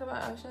what I like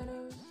about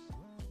eyeshadows,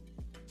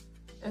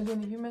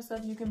 again, if you mess up,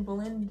 you can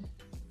blend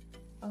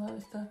a lot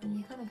of stuff and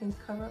you kind of can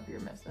cover up your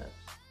mess ups.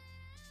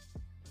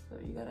 So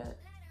you gotta,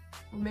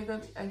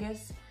 makeup, I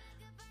guess,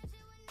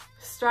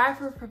 strive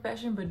for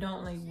perfection, but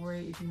don't like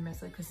worry if you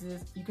mess up, because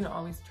you can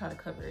always try to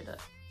cover it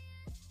up.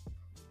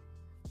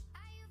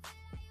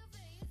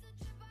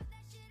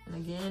 And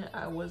again,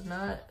 I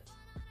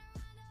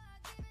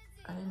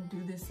didn't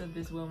do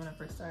this well when I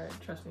first started.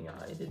 Trust me,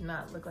 y'all, it did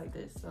not look like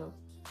this. So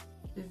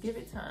just give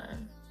it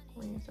time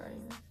when you're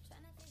starting this.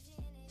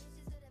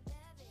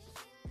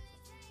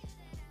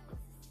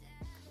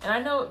 And I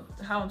know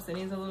how I'm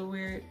sitting is a little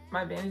weird.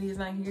 My vanity is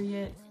not here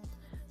yet.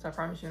 So I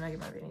promise you when I get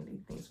my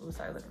vanity, things will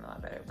start looking a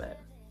lot better. But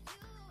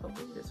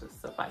hopefully this will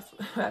suffice.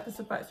 I have to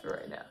suffice for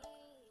right now.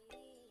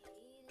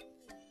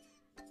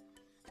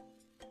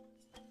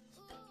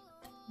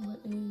 What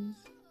is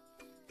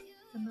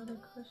another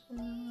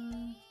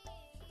question?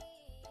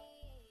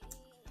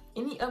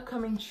 Any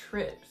upcoming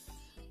trips?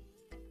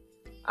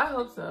 I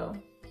hope so.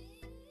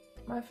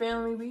 My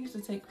family, we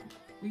usually take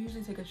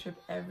a trip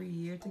every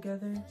year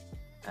together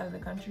out of the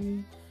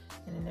country,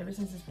 and then ever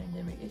since this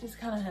pandemic, it just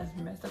kind of has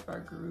messed up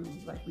our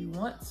groove. Like, we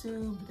want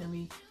to, but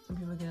then some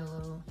people get a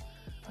little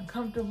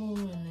uncomfortable,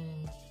 and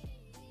then,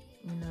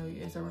 you know,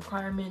 it's a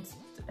requirement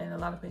in a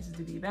lot of places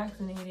to be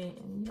vaccinated,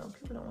 and, you know,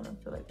 people don't want to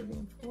feel like they're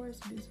being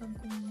forced to do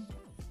something.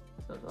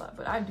 So it's a lot,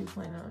 but I do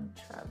plan on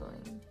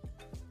traveling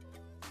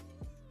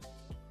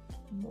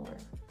more.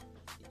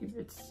 If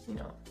it's, you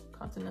know,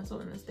 continental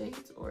in the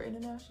States or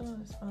international,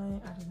 it's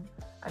fine.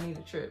 I need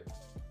a trip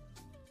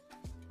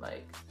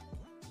like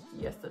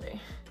yesterday.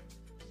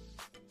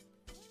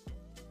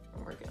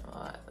 I'm working a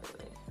lot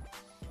lately,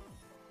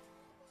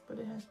 but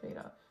it has paid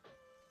off.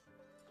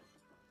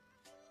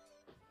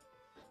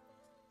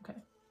 Okay,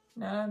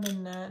 now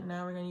than that,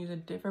 now we're gonna use a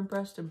different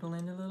brush to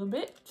blend a little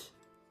bit.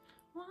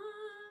 One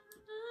last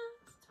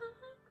time.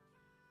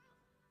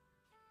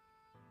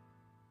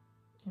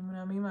 And when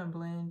I mean my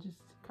blend, just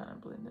kind of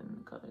blend in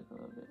the colors a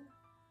little bit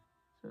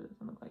so it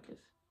doesn't look like this.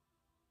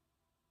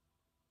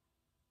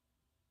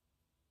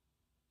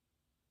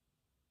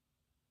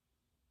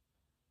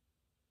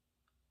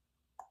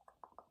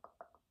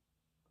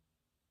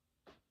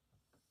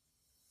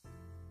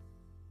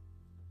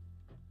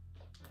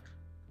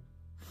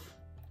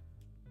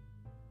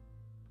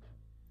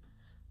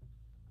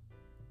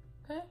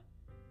 Okay,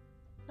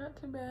 not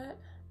too bad.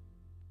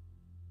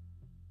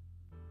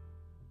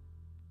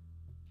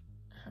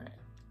 All right.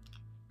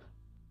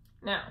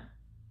 Now,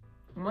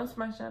 once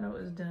my shadow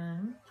is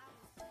done,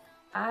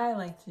 I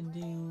like to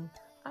do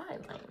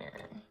eyeliner.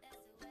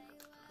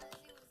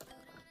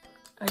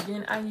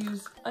 Again, I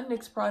use a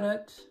NYX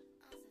product.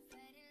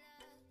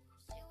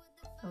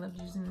 I love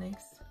using NYX.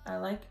 I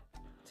like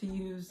to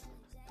use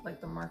like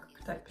the marker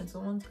type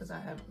pencil ones because I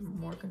have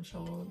more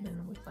control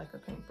than with like a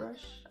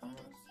paintbrush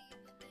almost.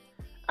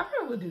 I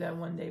probably will do that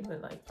one day,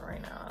 but like for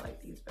right now, I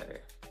like these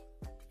better.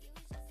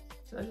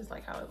 So I just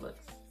like how it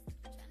looks.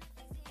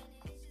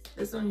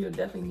 This one, you'll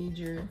definitely need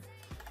your,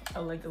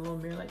 like a little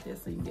mirror like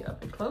this so you can get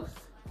up and close.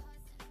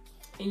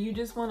 And you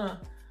just wanna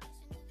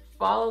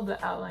follow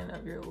the outline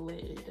of your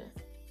lid.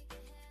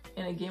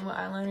 And again, with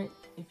eyeliner,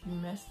 if you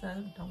mess up,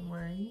 don't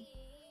worry.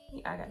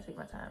 I gotta take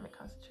my time and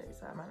concentrate,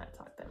 so I might not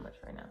talk that much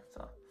right now,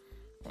 so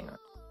hang on.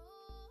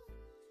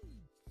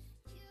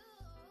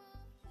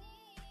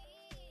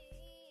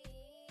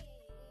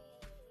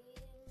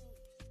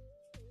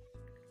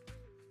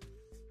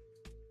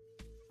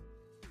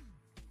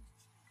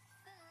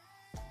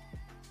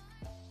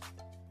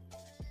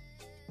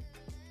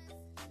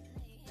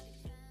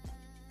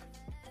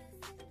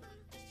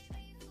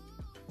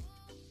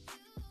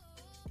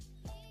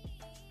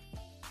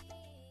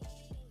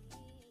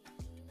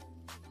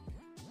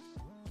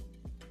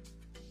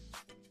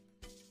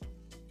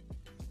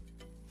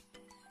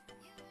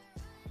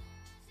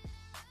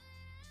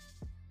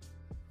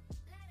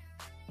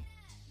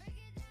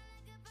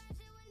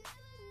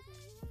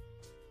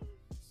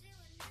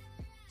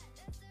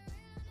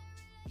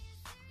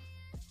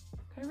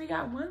 And we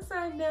got one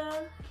side down.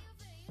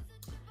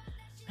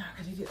 Now I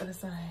gotta do the other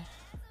side.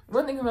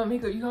 One thing about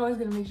makeup, you always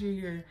gotta make sure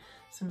you're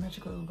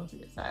symmetrical on both of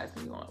your sides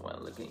because you want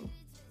one looking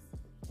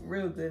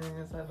real good and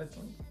this side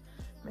looking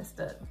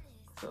messed up.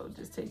 So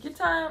just take your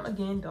time.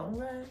 Again, don't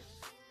rush.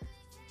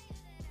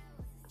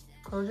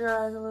 Close your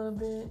eyes a little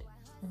bit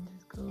and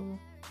just go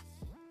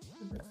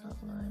to the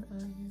outline of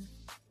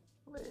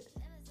your lid.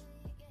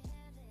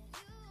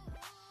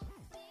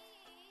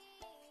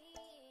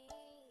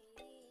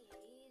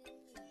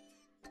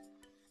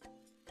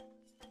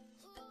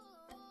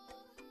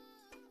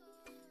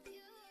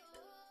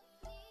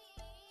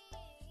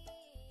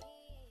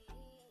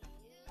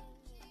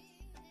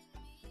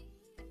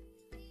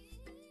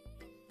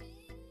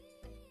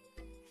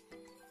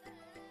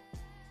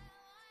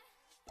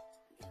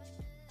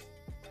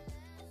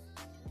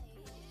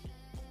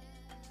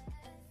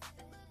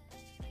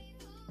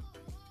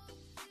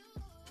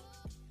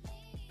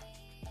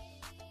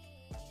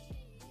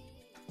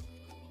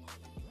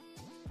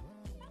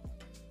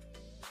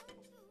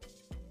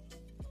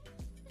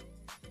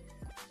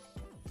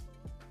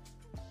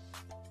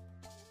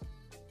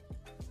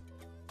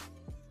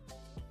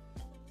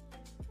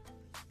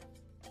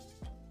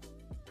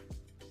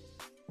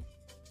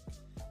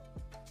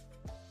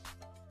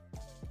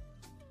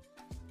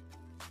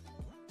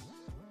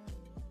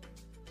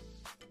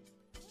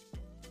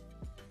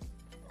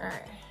 All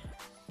right.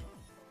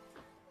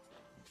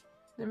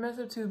 Didn't mess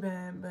up too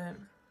bad, but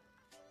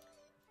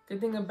the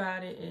thing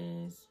about it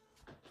is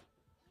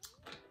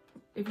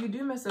if you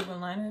do mess up a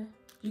liner,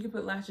 you can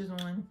put lashes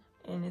on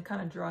and it kind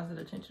of draws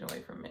the attention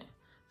away from it.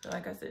 So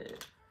like I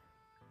said,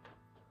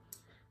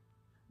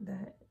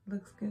 that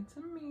looks good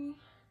to me.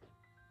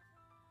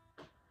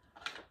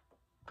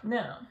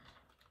 Now,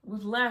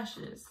 with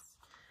lashes,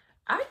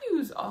 I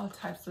use all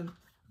types of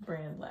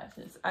brand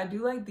lashes. I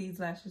do like these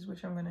lashes,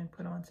 which I'm gonna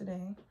put on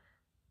today.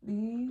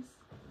 These,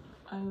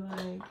 I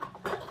like,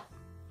 what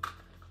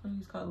are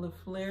these called? Le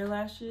Flare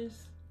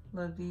lashes.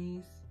 Love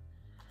these.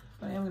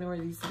 But I am gonna wear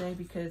these today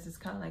because it's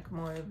kind of like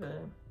more of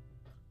a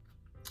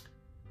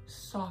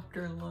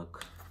softer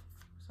look.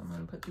 So I'm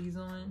gonna put these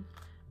on.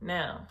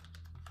 Now,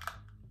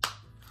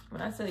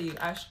 when I tell you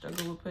I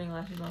struggle with putting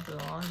lashes on for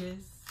the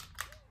longest,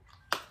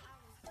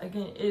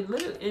 again,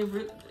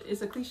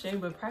 it's a cliche,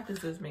 but practice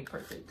does make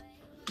perfect.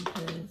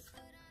 Because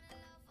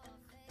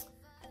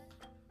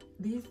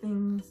these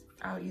things,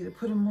 I would either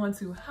put them on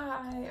too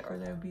high or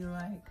they'll be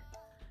like,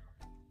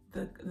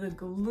 the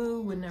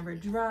glue would never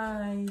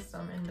dry, so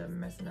I'm end up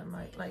messing up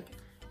my, like,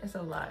 it's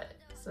a lot.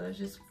 So it's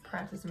just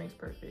practice makes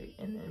perfect.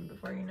 And then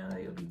before you know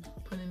it, you'll be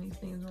putting these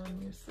things on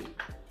in your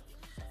sleep.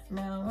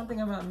 Now, one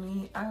thing about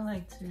me, I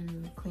like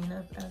to clean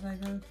up as I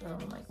go, so I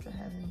don't like to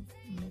have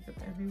makeup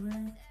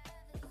everywhere.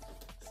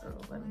 So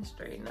let me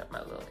straighten up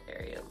my little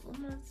area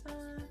one more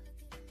time.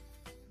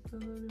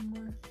 Put a little bit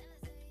more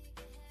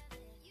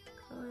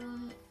color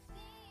on it.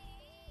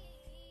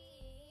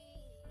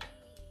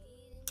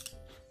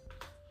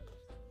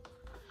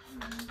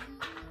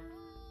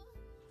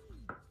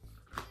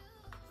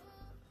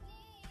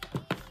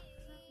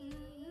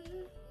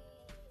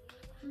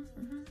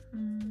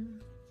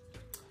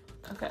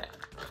 Okay,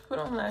 to put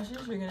on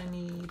lashes, you're gonna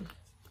need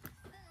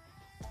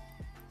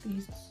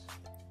these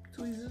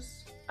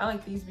tweezers. I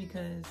like these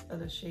because of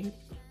the shape.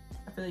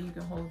 I feel like you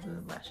can hold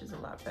the lashes a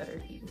lot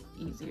better,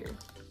 easier.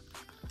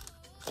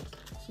 So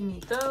you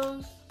need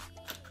those.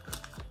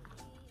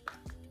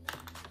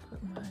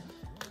 Put my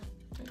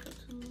makeup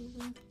tools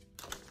in.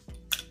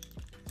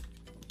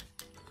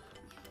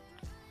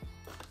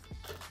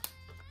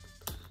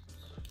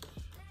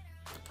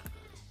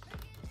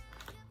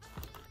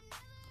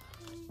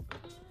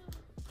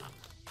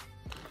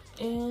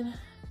 And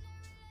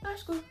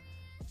lash glue. You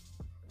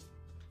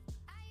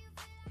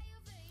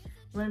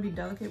want to be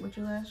delicate with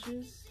your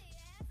lashes.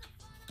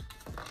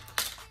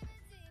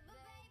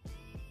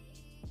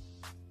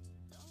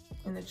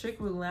 And the trick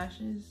with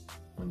lashes,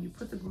 when you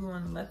put the glue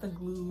on, let the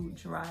glue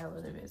dry a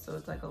little bit so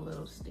it's like a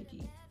little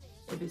sticky.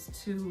 If it's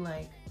too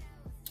like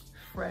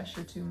fresh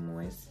or too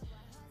moist,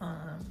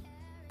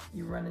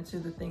 you run into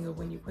the thing of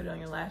when you put it on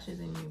your lashes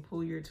and you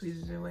pull your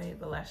tweezers away,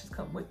 the lashes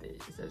come with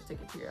it instead of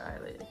sticking to your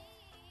eyelid.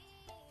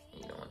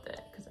 And you don't want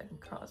that because that can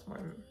cause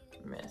more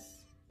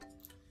mess.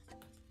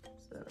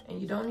 So, and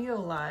you don't need a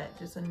lot,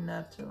 just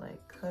enough to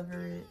like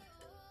cover it.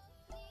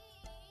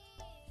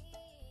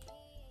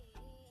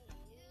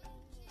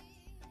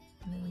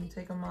 And then when you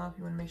take them off,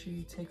 you want to make sure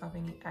you take off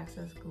any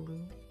excess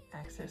glue.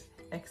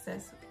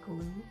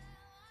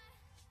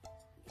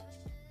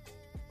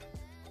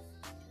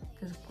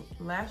 Because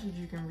lashes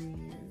you can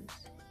reuse.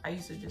 I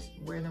used to just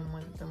wear them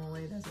once, put them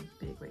away. That's a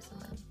big waste of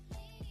money.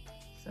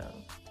 So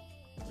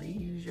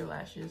reuse your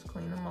lashes,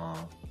 clean them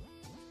off.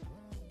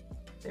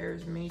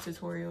 There's many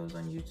tutorials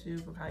on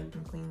YouTube of how you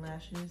can clean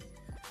lashes.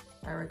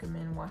 I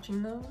recommend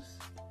watching those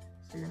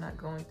so you're not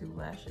going through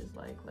lashes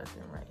like left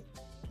and right.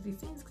 These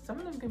things, some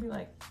of them can be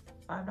like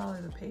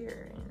 $5 a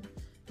pair, and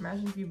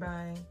imagine if you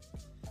buy,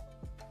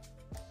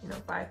 you know,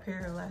 5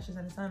 pair of lashes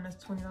at a time,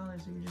 that's $20,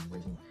 so you're just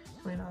wasting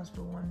 $20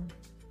 for one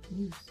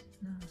use.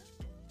 No.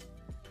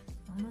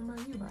 I don't know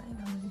about you, but I ain't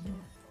got many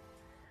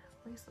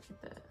waist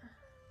like that.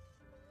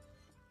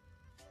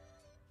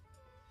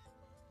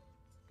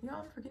 Y'all,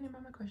 I'm forgetting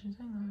about my questions.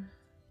 Hang on.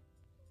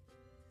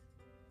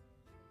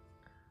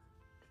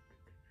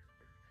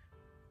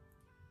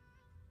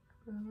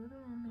 Put a little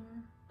on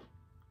there.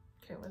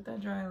 Okay, let that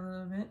dry a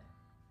little bit.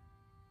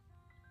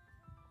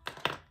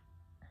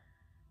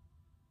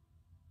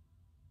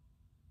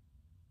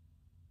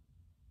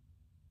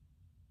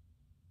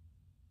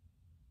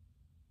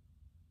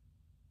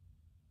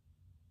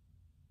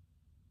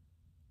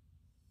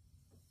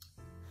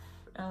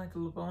 I like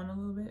to bow on a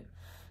little bit.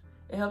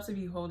 It helps if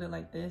you hold it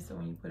like this, so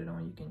when you put it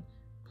on, you can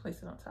place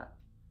it on top.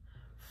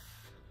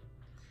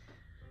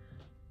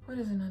 What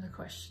is another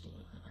question?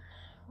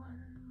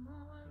 One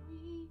more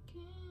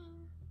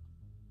weekend.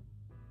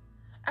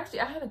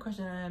 Actually, I had a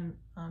question I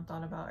had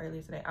thought about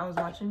earlier today. I was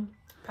watching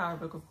Power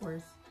Book, of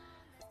course,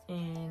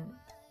 and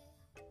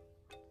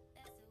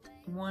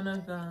one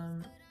of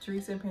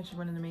Teresa and Pancho,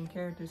 one of the main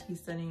characters, he's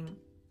studying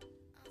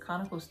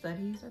conical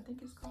studies, I think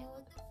it's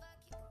called.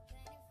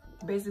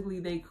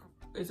 Basically,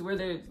 it's where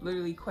they're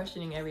literally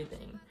questioning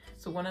everything.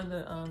 So one of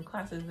the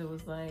classes, it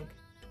was like,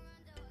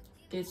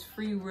 is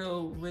free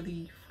will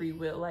really free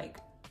will? Like,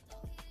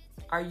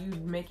 are you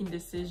making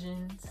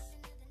decisions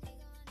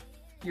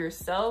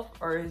yourself,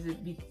 or is it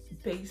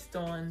based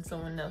on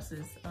someone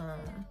else's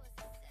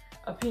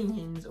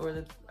opinions or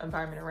the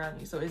environment around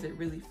you? So is it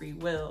really free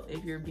will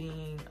if you're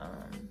being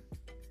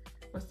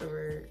what's the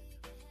word,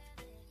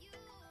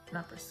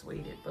 not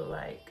persuaded, but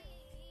like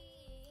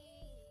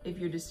if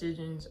your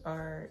decisions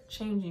are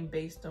changing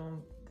based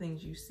on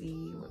things you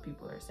see, what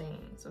people are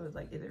saying? So it's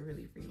like, is it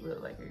really free will?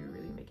 Like, are you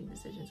really making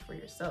decisions for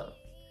yourself?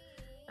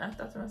 And I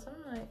thought to myself,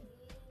 I'm like,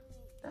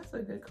 that's a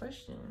good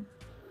question,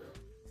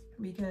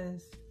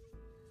 because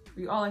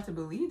we all like to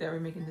believe that we're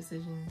making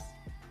decisions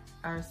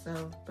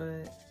ourselves,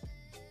 but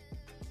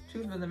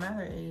truth of the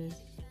matter is,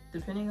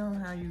 depending on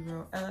how you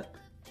grow up,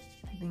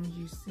 the things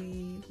you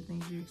see, the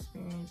things you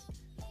experience,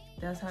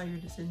 that's how your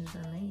decisions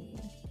are made.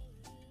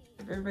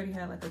 If everybody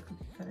had like a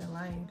cookie cutter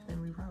life,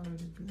 then we probably would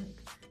just be like,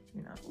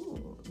 you know,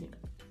 ooh, you know,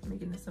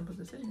 making the simple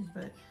decisions.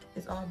 But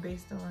it's all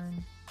based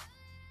on,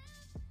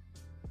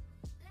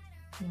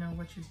 you know,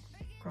 what you've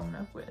grown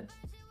up with.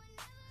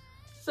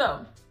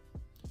 So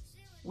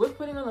with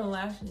putting on the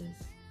lashes,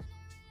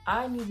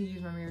 I need to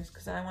use my mirrors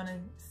because I want to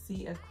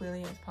see as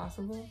clearly as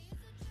possible.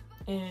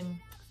 And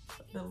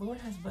the Lord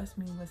has blessed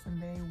me with some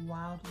very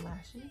wild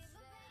lashes,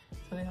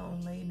 so they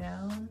don't lay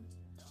down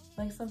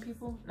like some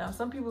people. Now,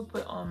 some people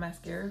put on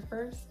mascara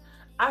first.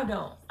 I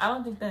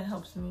don't think that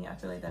helps me. I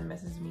feel like that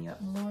messes me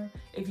up more.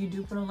 If you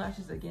do put on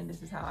lashes, again,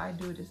 this is how I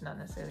do it. It's not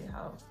necessarily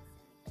how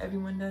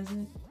everyone does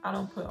it. I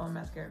don't put on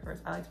mascara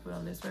first. I like to put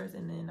on this first,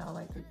 and then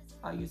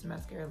I'll use the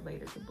mascara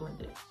later to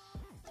blend it.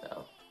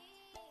 So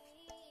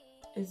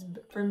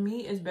for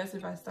me, it's best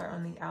if I start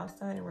on the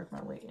outside and work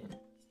my way in.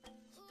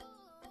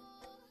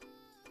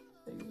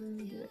 So you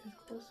really get as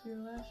close to your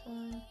lash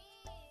line.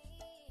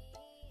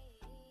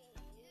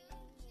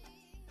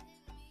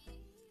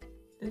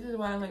 This is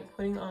why I like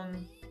putting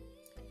on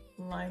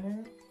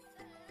liner,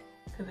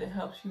 because it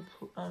helps you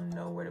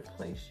know where to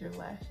place your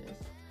lashes.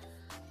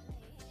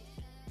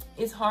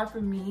 It's hard for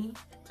me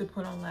to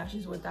put on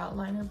lashes without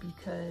liner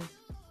because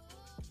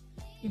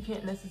you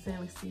can't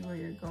necessarily see where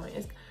you're going.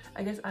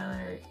 I guess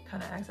eyeliner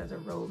kind of acts as a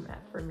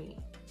roadmap for me.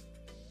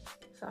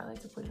 So I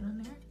like to put it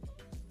on there.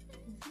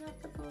 You see how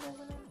simple that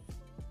one is?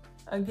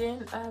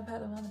 Again, I've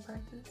had a lot of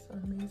practice, so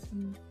it may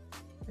seem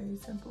very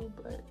simple,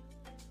 but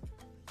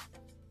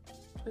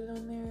put it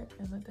on there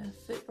and let that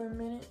sit for a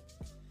minute.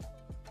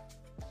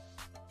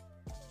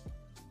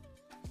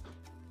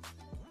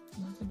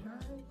 Once it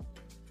dries,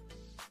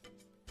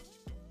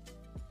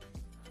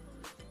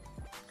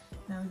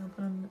 now we're gonna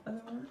put on the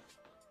other one.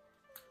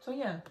 So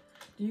yeah,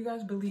 do you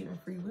guys believe in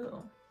free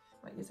will?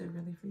 Like, is it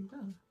really free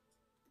will?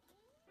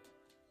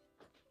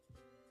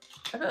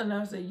 I feel like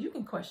nowadays you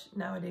can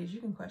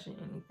question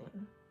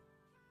anything.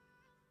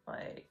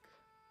 Like,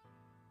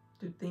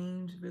 do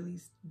things really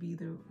be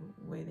the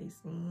way they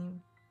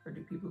seem? Or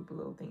do people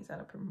blow things out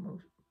of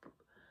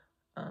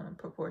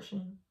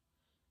proportion?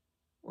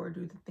 Or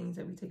do the things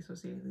that we take so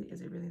seriously,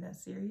 is it really that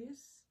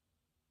serious?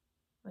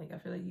 Like, I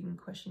feel like you can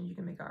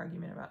make an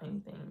argument about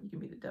anything. You can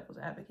be the devil's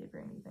advocate for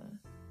anything.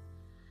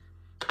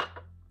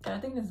 And I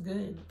think that's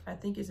good. I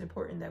think it's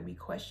important that we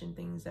question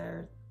things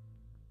that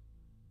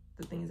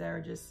are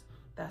just,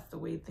 that's the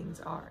way things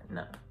are.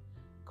 No,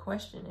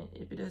 question it.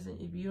 If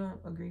you don't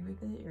agree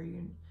with it, or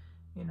you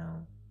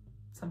know,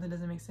 something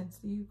doesn't make sense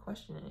to you,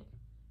 question it.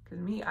 Because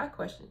me, I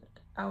question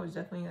it. I was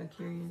definitely a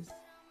curious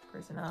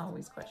person. I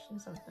always question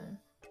something.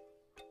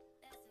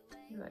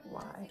 You're like,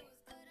 why?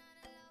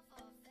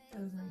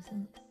 That doesn't make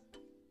sense.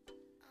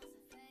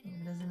 And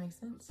if it doesn't make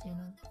sense, you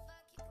know,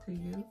 to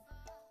you,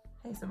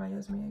 hey, somebody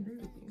else may agree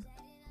with you.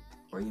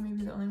 Or you may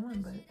be the only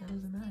one, but it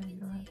doesn't matter. You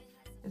don't have,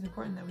 it's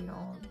important that we don't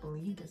all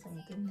believe the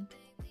same thing.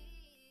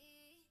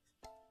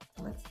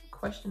 Let's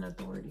question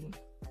authority.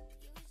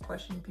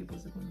 Question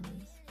people's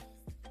opinions.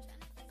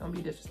 Don't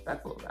be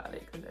disrespectful about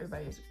it, because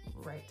everybody's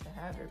right to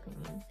have their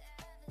opinion,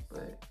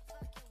 but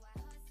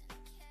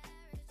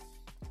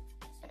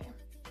hey,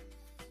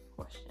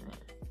 question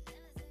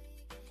it,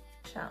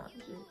 challenge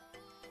it.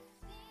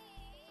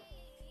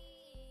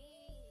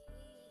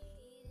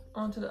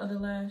 On to the other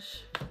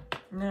lash.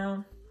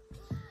 Now,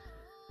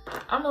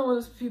 I'm not one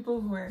of those people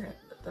where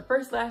the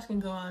first lash can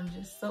go on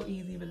just so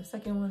easy, but the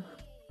second one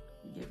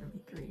giving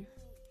me grief.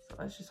 So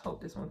let's just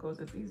hope this one goes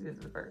as easy as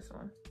the first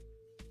one.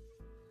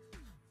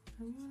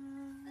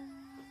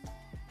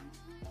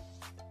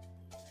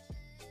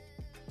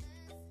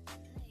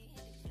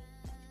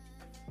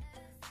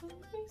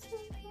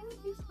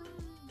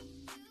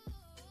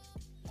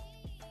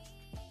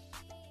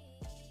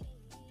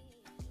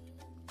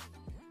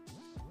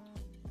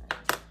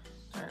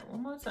 All right,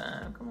 one more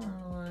time. Come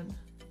on, Lord.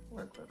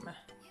 Work with me.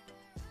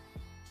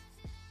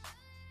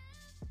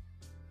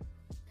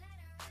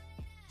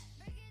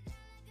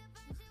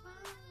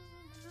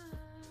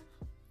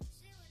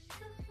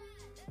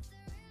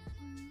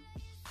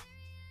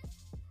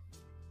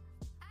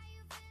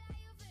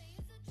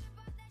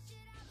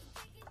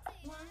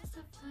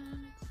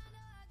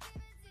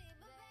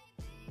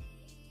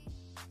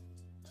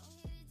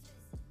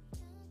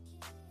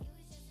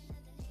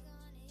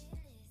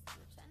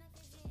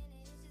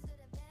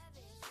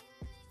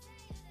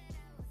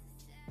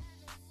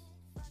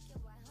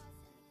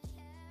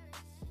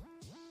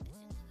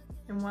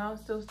 And while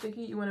it's still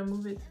sticky, you want to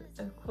move it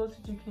as close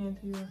as you can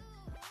to your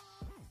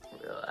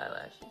real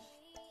eyelashes.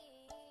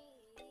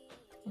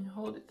 And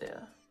hold it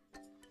there.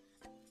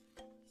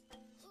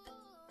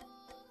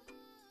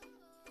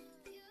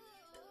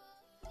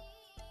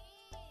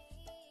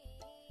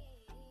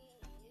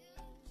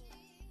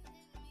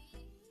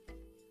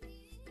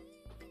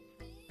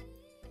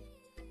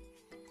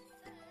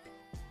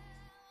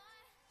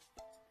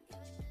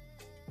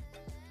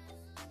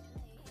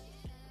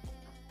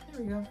 There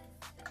we go.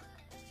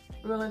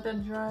 We're gonna let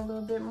that dry a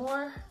little bit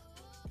more.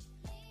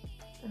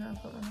 Then I'll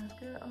put my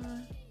mascara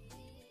on.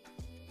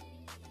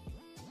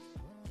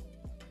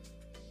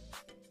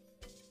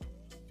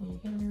 And you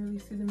can't even really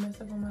see the mess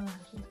up on my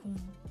lashes, can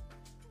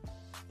you?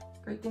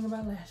 Great thing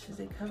about lashes,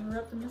 they cover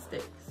up the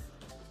mistakes.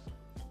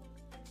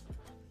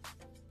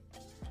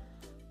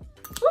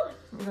 Woo!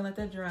 We're gonna let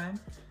that dry.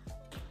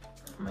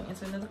 I'm gonna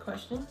answer another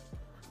question.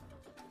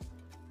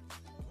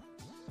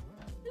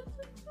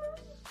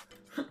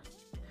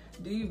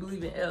 Do you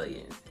believe in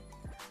aliens?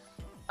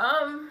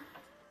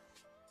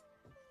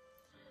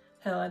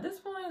 Hell, at this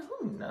point,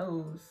 who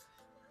knows?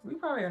 We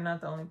probably are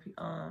not the only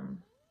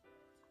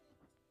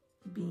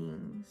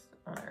beings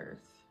on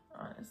Earth,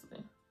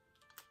 honestly.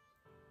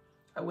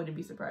 I wouldn't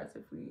be surprised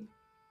if we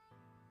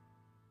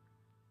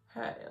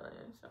had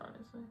aliens,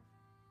 honestly.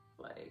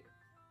 Like,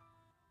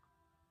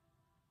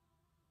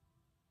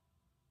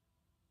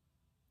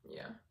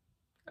 yeah,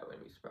 I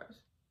wouldn't be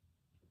surprised.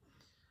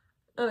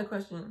 Another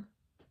question.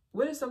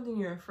 What is something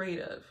you're afraid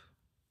of?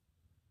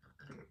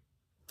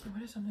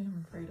 What is something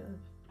I'm afraid of?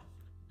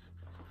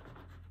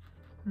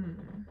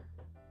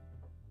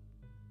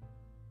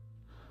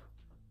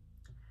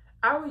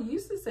 I would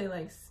used to say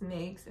like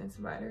snakes and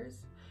spiders.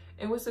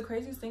 And what's the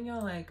craziest thing,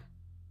 y'all, like,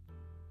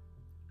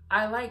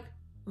 I like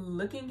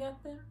looking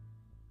at them.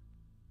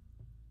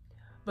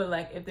 But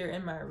like if they're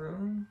in my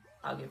room,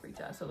 I'll get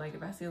freaked out. So like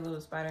if I see a little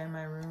spider in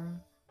my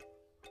room,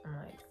 I'm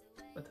like,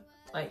 what the,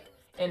 like,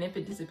 and if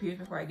it disappears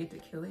before I get to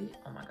kill it,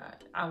 oh my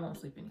God, I won't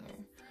sleep in here.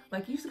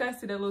 Like, you guys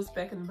see that little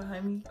speck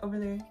behind me over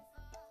there?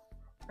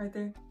 Right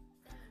there?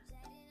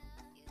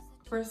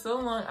 For so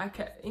long, I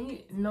kept,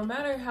 no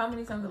matter how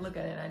many times I look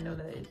at it, I know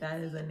that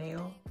that is a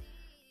nail.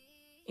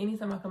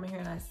 Anytime I come in here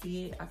and I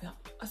see it, I feel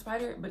a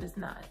spider, but it's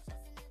not.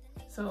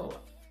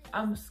 So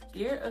I'm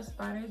scared of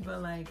spiders,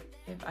 but like,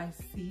 if I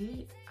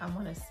see it, I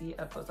want to see it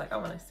up close. Like, I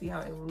want to see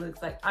how it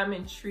looks. Like, I'm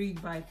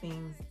intrigued by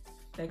things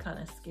that kind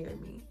of scare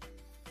me.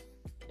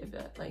 If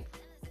that, like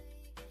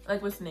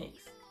with snakes.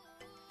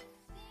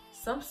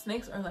 Some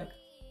snakes are like,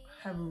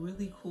 have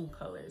really cool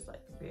colors,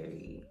 like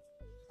very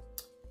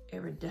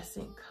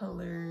iridescent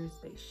colors.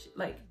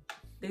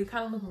 They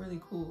kind of look really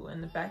cool.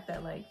 And the fact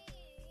that like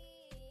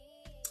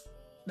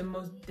the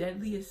most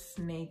deadliest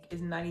snake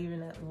is not even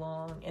that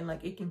long, and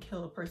like it can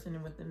kill a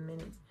person within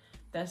minutes.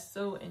 That's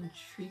so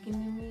intriguing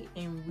to me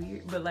and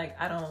weird. But like,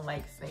 I don't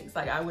like snakes.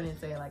 Like, I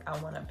wouldn't say like I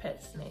want a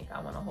pet snake,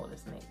 I want to hold a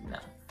snake. No,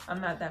 I'm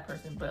not that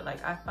person. But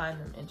like, I find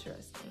them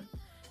interesting.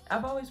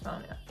 I've always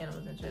found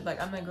animals interesting.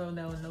 Like, I'm that girl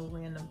that would know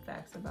random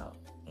facts about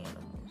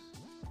animals.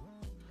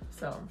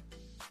 So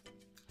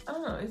I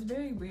don't know, it's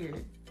very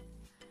weird.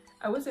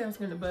 I would say I'm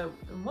scared of, but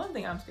one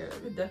thing I'm scared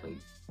of is definitely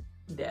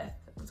death.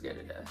 I'm scared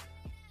of death.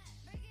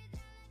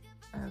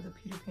 I have the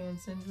Peter Pan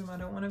syndrome. I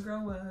don't want to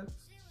grow up.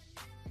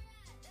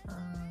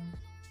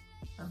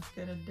 I'm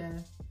scared of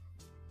death.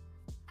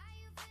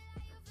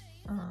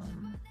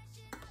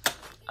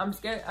 I'm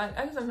scared.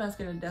 I guess I'm not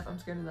scared of death. I'm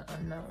scared of the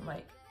unknown.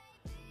 Like,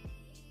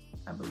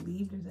 I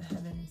believe there's a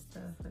heaven and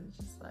stuff, but it's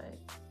just like,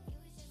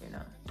 you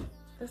know,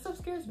 that stuff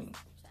scares me.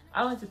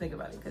 I don't like to think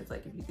about it, because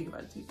like if you think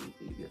about it too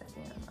deeply, you'd be like,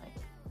 damn, like,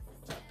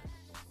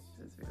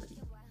 this is really,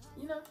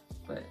 you know.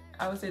 But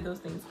I would say those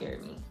things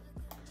scared me.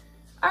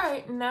 All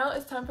right, now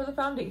it's time for the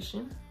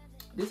foundation.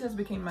 This has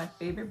become my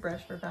favorite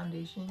brush for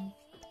foundation.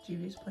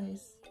 Juvia's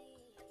Place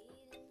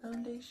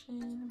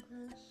foundation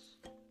brush.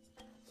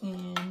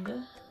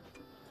 And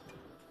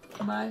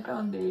my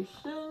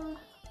foundation,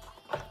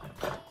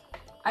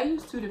 I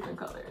use 2 different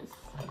colors.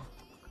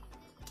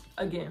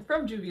 Again,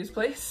 from Juvia's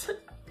Place.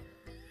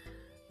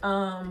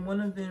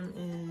 One of them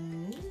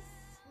is,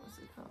 what's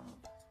it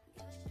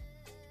called?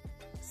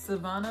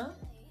 Savannah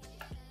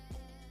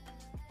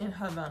and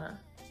Havana.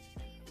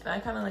 And I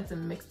kind of like to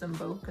mix them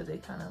both because they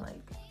kind of like,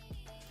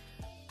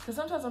 because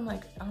sometimes I'm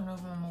like, I don't know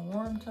if I'm a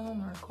warm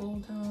tone or a cool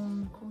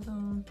tone,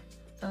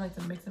 So I like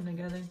to mix them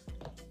together.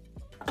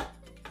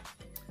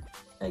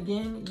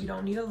 Again, you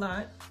don't need a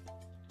lot.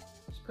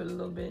 Just put a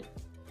little bit.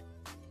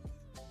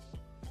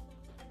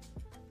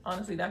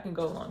 Honestly, that can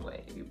go a long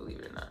way if you believe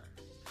it or not.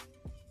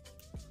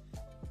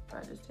 If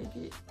I just take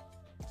it.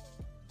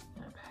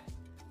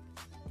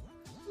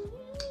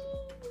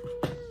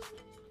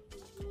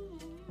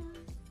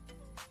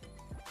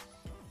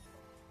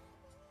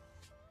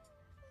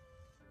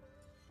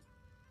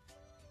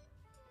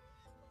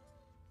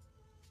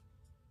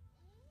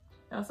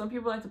 Now, some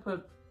people like to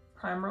put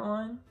primer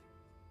on.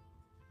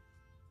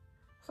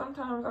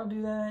 Sometimes I'll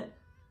do that.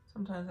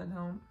 Sometimes I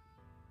don't.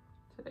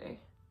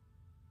 Today,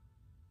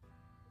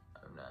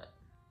 I'm not.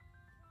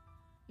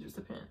 It just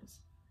depends.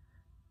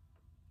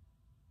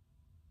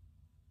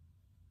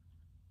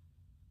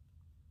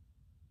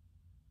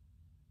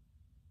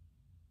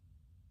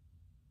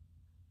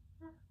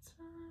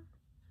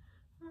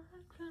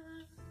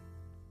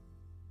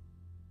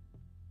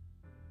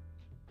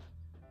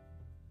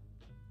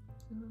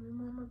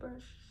 Remove my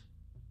brush.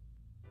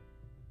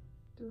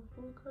 Do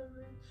full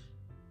coverage.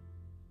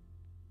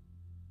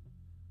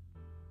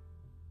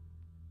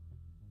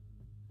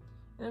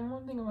 And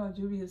one thing about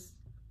Juvia's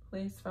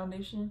Place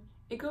foundation,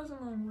 it goes a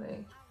long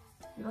way.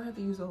 You don't have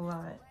to use a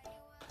lot.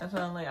 That's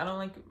why I'm like, I don't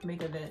like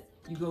makeup that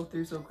you go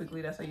through so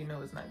quickly. That's how you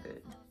know it's not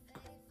good.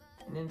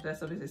 And then if that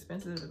stuff is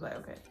expensive, it's like,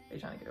 okay, they're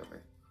trying to get over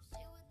it.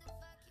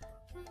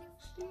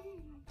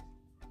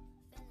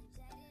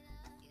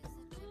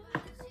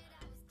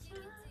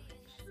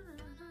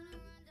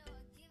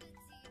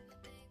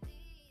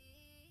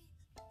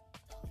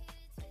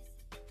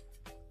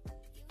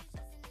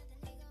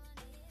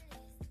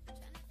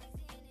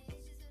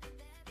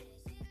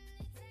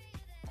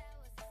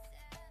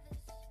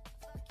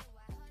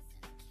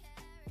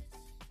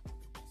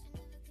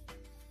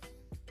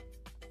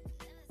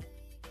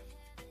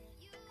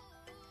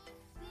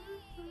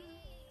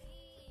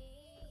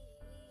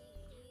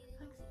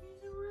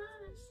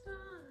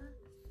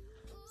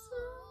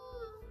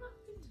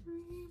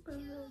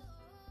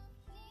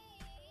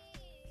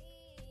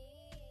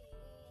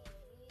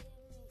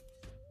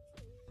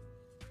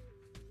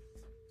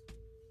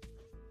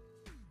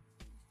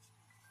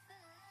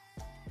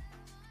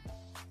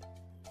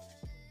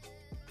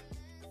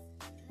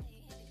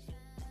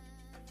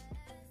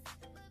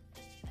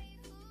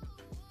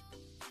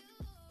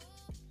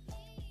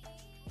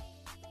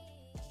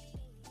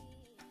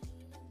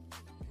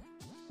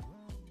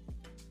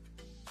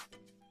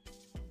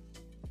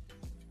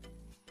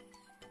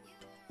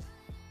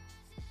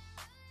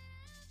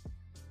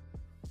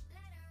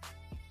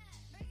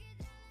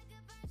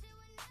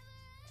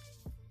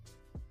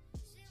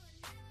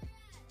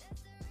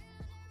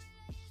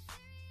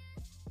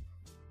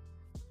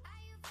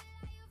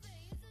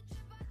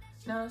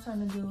 Now it's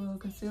time to do a little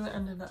concealer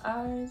under the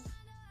eyes.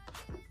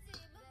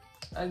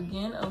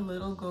 Again, a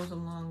little goes a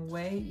long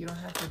way. You don't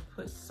have to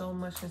put so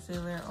much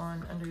concealer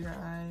on under your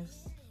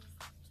eyes,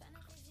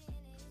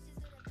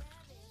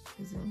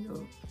 because then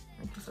you'll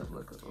make yourself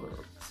look a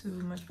little too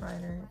much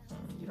brighter,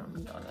 and you don't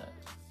need all that.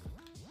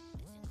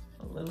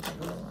 A little can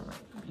go a long way.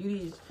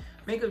 Beauty is,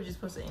 makeup is just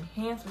supposed to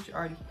enhance what you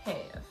already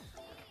have.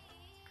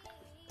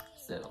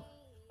 So,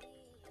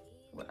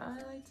 what I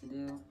like to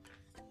do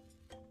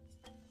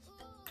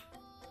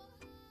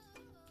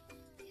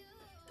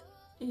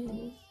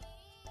is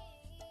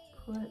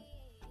put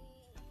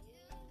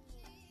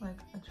like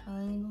a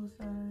triangle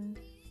size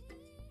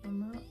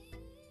amount,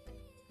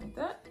 like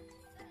that.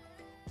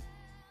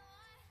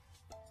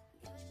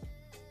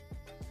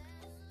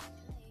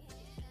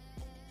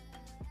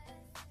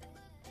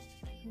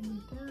 Bring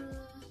it down.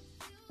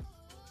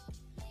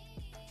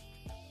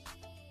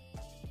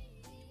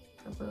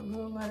 I put a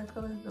little lighter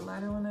color, the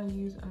lighter one I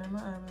use under my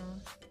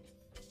eyebrows.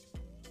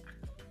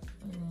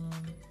 And then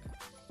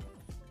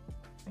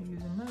I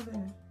use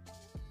another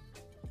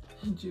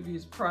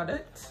Juvia's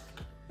product.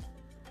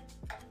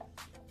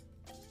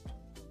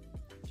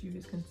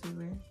 Juvia's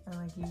concealer I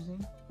like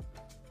using.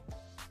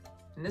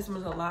 And this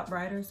one's a lot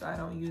brighter, so I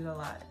don't use a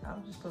lot.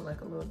 I'll just put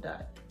like a little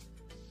dot.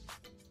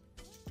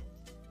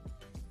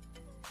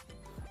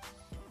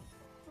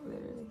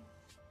 Literally.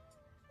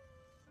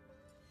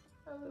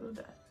 A little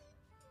dot.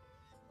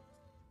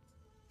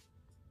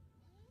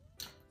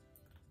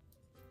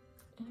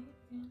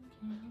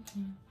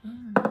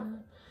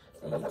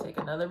 And you take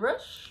another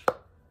brush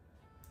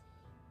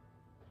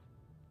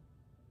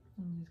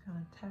and just kind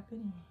of tap it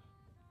in.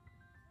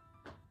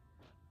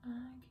 I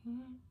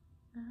can't.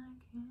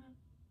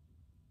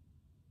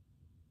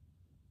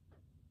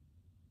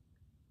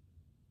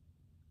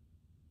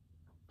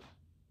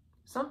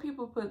 Some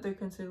people put their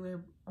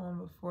concealer on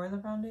before the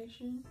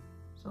foundation,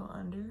 so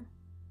under.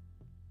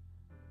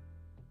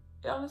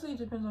 It honestly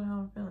depends on how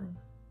I'm feeling.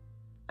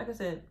 Like I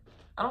said,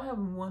 I don't have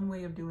one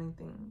way of doing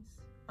things.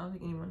 I don't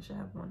think anyone should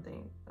have one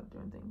thing of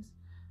doing things.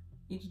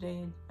 Each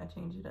day I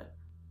change it up.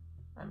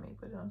 I may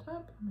put it on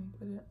top, I may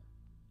put it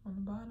on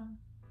the bottom.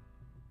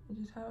 It's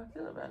just how I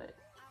feel about it.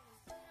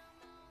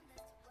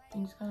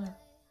 You just kind of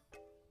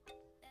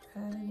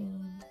pat it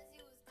in,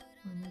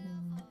 blend it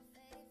in.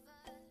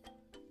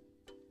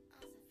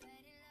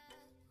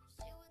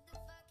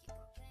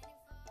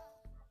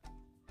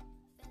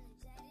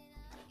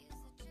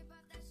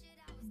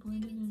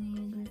 Blend it in a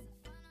little bit.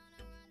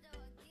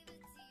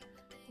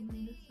 On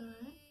this side.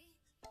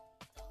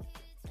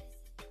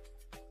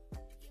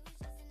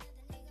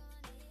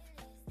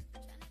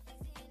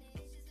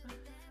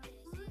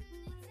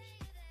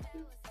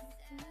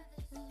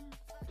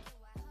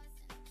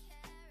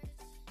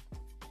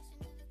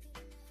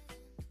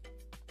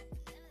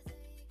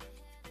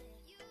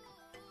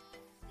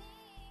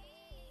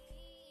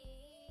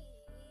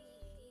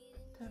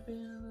 Tap it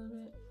in a little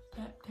bit.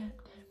 Tap, tap,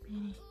 tap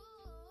in.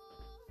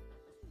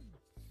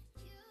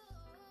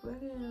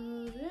 Blend it in a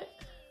little bit.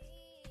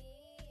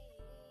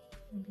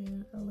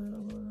 Again, a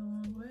little goes a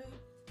long way.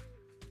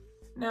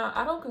 Now,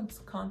 I don't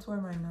contour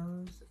my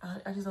nose.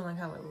 I just don't like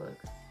how it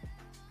looks.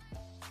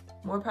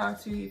 More power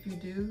to you if you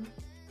do.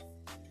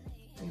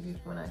 Maybe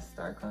when I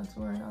start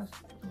contouring,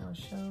 I'll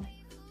show.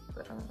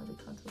 But I don't really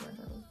contour my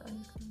nose. I'm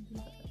just gonna do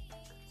that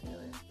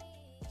concealer.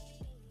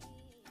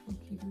 And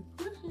keep it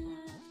pushing.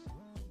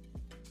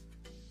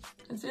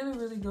 Concealer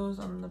really goes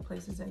on the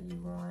places that you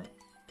want,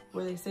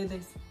 where they say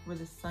where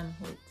the sun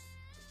hits.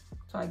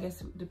 So I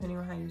guess depending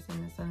on how you're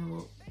seeing, the sun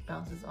will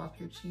bounces off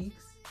your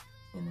cheeks,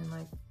 and then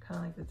like kind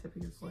of like the tip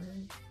of your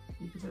forehead.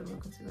 You can put a little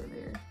concealer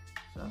there.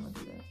 So I'm gonna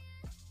do that.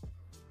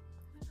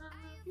 I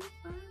love you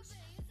first,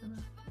 and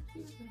I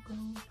let you go.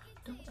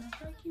 Don't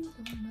act like you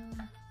don't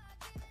know.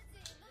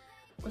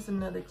 What's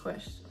another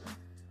question?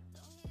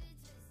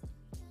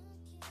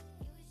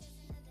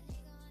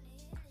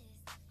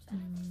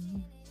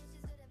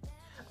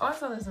 Oh, I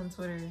saw this on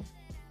Twitter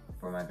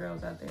for my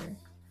girls out there.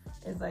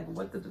 It's like,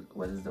 what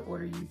is the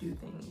order you do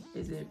things?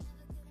 Is it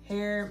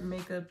hair,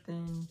 makeup,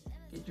 then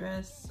get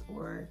dressed,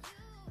 or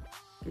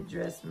get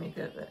dressed,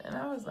 makeup? And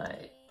I was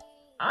like,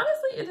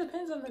 honestly, it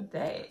depends on the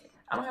day.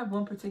 I don't have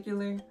one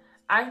particular.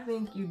 I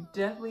think you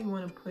definitely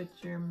want to put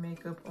your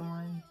makeup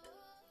on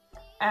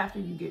after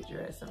you get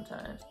dressed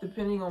sometimes,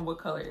 depending on what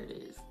color it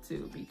is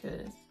too,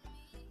 because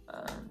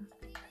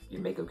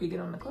your makeup could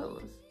get on the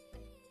clothes.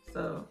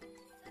 So,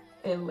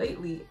 and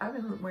lately I've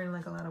been wearing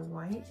like a lot of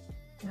white,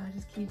 and I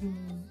just keep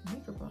getting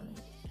makeup on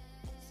it.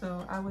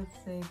 So I would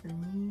say for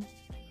me,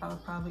 I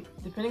would probably,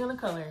 depending on the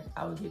color,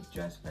 I would get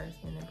dressed first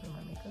and then put on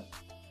my makeup.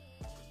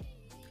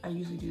 I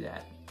usually do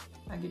that.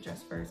 I get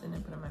dressed first and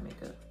then put on my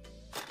makeup.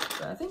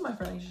 But I think my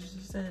friend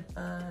just said,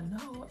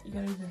 no, you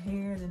gotta do the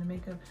hair, then the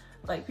makeup.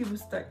 Like people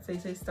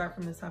say start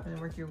from the top and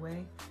then work your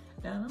way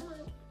down. I'm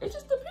like, it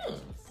just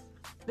depends.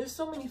 There's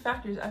so many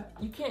factors.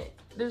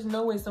 There's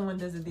no way someone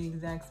does it the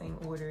exact same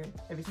order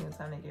every single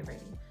time they get ready.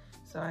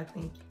 So I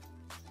think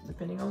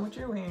depending on what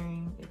you're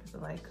wearing, if it's a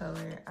light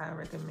color, I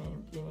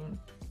recommend getting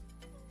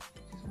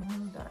just one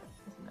little dot.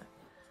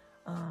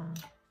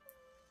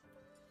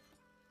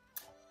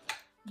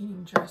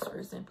 Getting dressed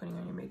first and putting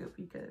on your makeup,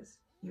 because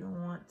you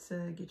don't want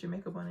to get your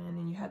makeup on and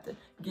then you have to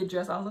get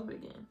dressed all over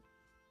again.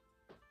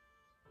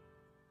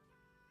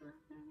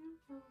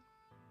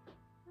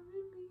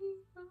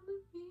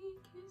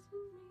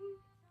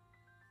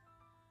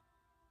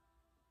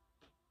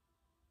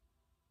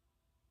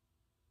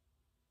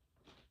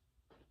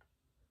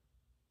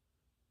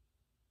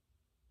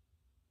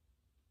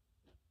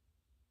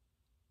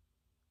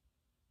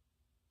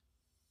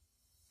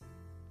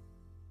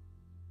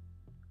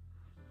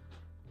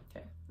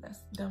 Okay,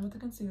 that's done with the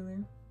concealer.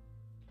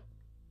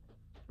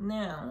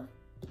 Now,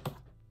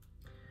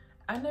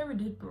 I never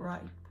did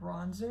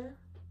bronzer,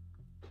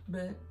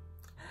 but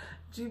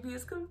Juvia's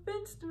has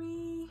convinced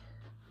me.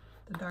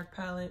 The dark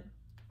palette.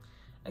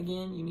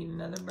 Again, you need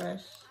another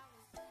brush,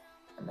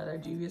 another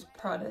Juvia's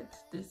product.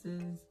 This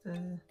is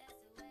the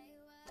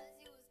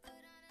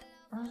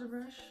bronzer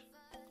brush.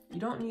 You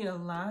don't need a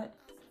lot.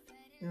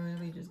 You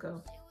literally just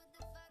go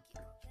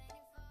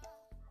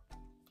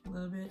a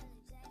little bit,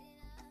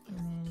 and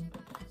then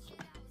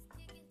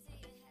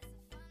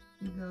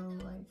you go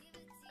like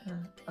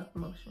up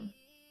motion.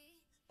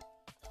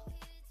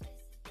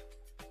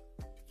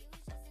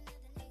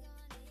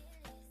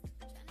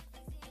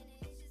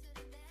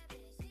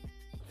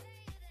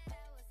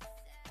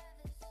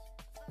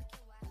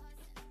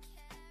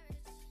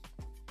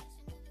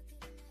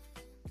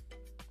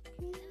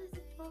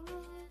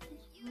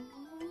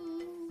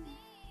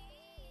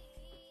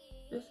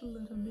 Just a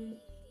little bit.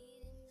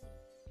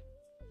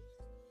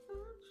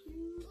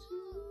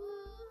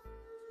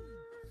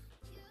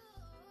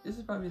 This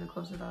is probably the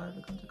closest I'll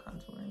ever come to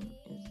contouring,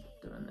 is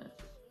doing this.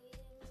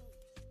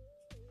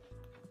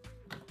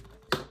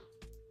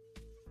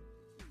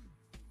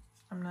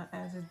 I'm not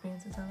as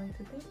advanced as I like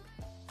to think.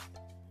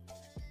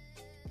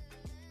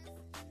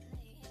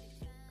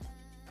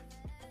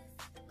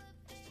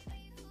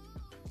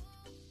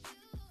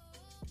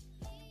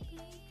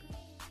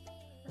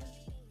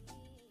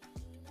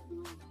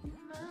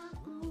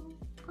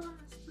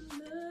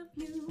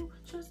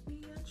 Trust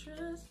me, I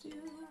trust you.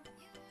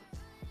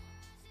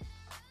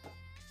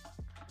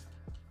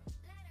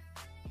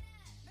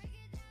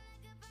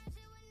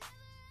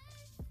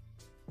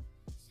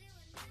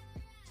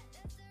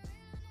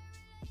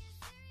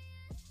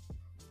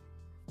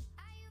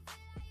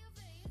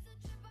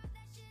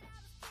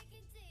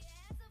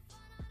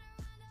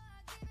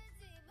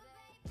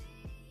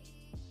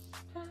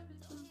 Have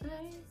it,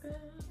 baby.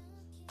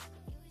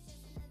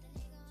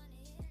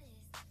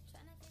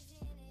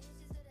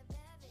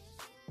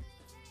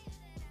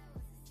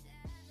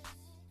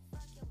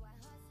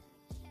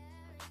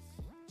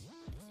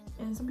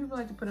 And some people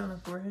like to put it on the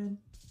forehead.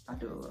 I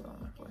do a little on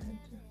my forehead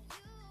too.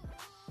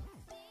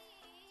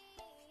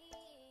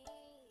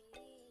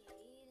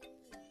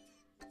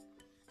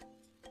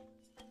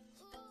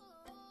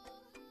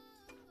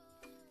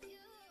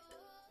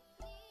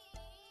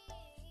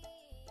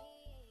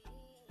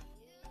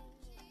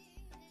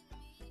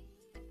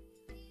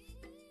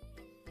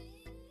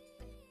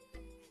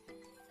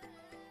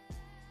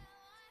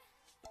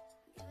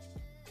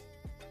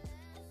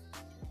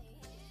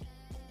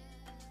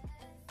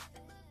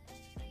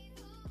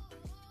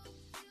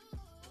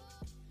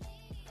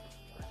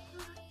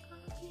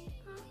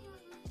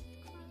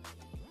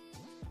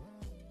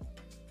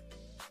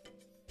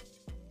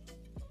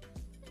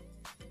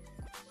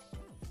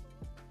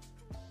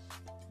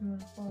 You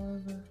want to follow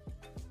the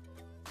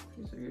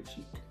crease of your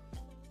cheek.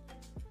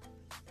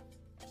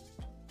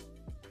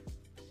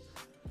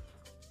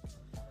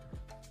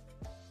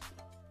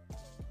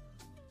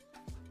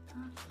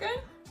 Okay.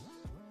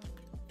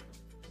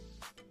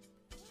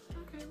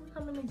 Okay, we're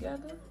coming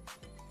together.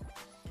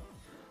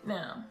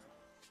 Now,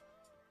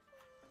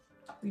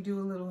 we do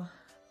a little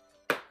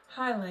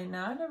highlight.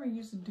 Now, I never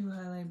used to do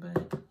highlight,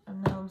 but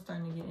now I'm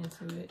starting to get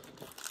into it.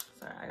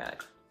 Sorry, I gotta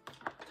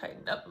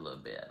tighten up a little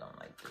bit. I don't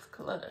like this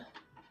clutter.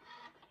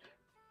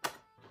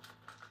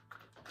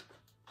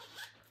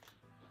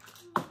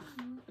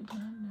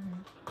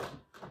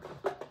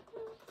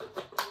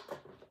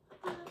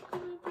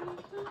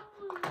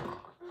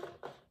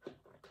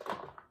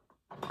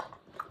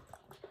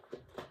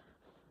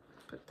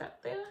 Put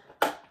that there.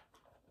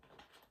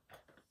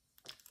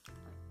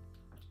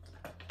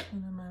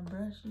 And then my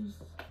brushes.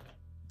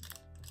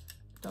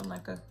 Don't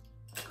like a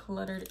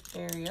cluttered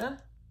area.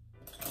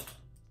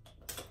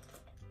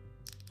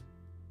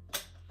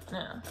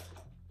 Now,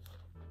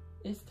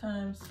 it's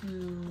time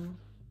to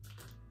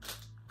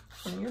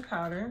put in your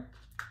powder.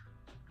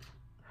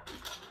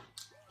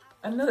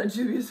 Another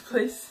Juvia's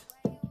Place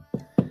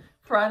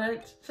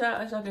product.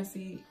 As y'all can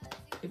see,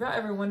 if y'all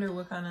ever wonder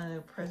what kind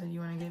of present you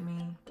want to get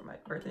me for my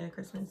birthday or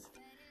Christmas,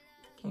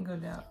 can't go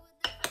down.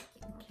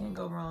 Can't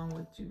go wrong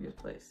with Juvia's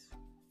Place.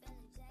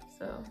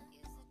 So,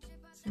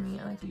 to me,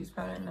 I like to use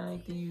powder, and I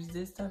like to use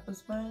this type of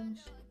sponge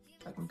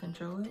so I can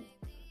control it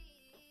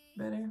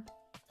better.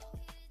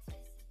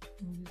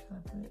 And you just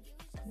kind of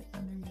put it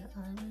under your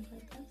eyelid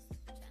like this.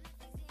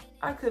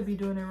 I could be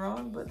doing it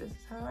wrong, but this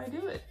is how I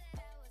do it.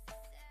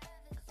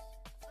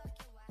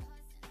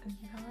 This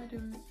is how I do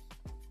it.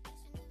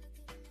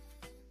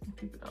 If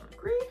people don't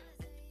agree,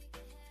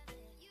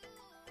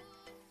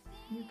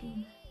 you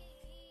can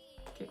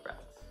kick rocks.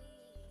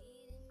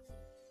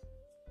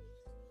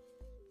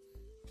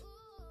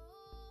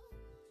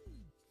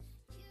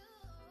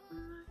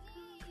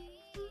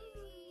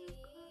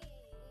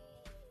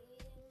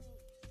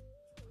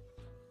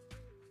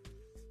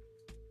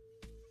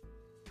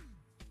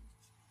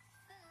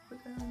 Put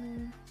that on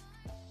there.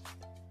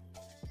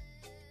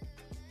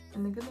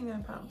 And the good thing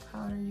about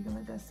powder, you can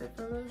let that sit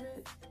for a little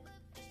bit.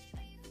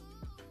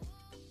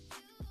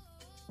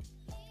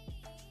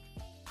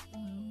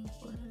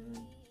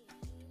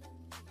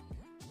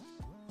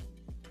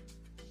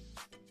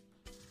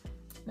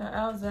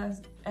 Now,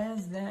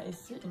 as that is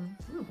sitting,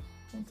 ooh,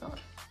 it's on.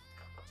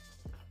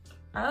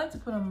 I like to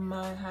put on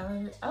my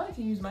highlighter. I like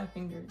to use my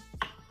fingers.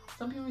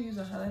 Some people use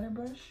a highlighter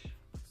brush,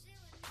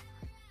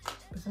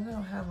 but since I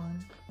don't have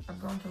one, I've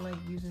grown to like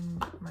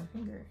using my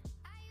finger.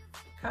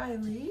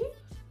 Kylie.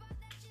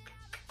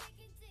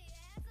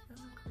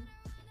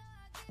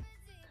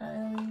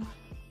 Kylie.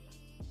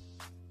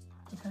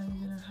 I'm kind of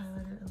using her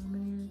highlighter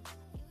illuminator.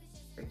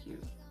 Very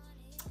cute.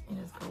 And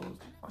it's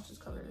gold. Watch this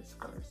color. This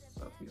color is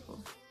so beautiful.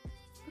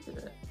 Look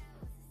at that.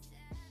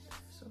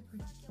 So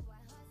pretty.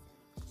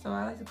 So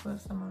I like to put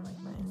some on like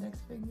my index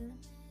finger.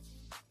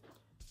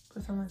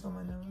 Put some like on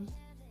my nose.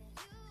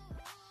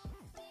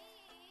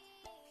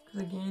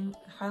 Because again,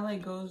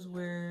 highlight goes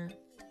where,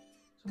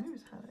 so maybe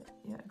it's highlight.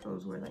 Yeah, it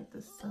goes where like the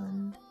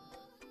sun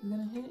is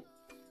gonna hit.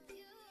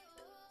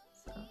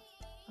 So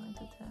I like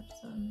to tap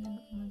sun in on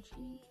my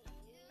cheek.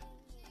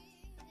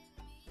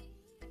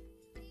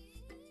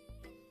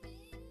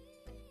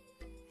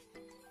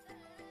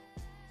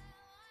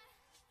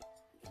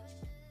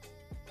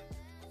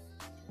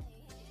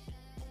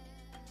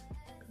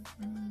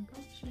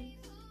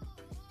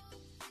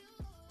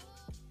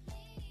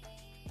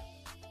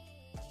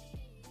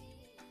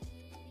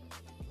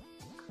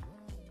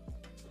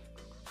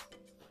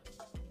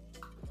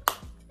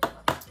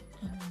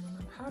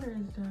 powder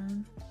is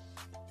done,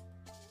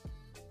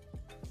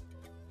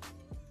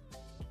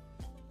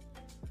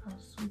 I'll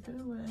sweep it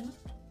away.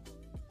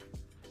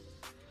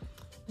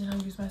 Then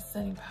I'll use my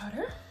setting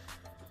powder.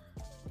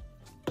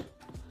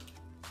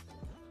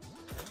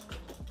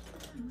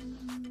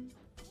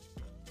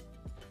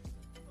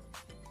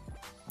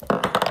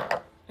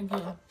 Again,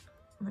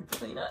 I'm gonna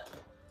clean up.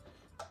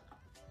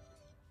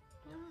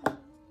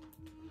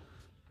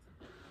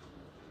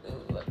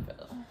 Ooh, what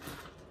fell?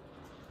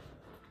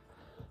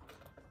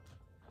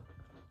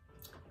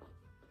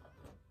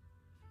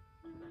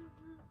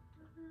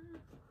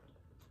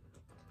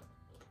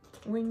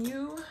 When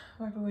you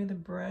wipe away the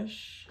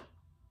brush,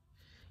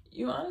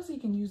 you honestly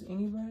can use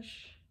any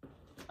brush.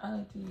 I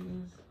like to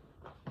use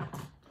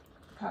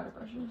powder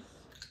brushes.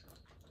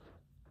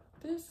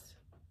 This,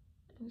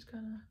 and just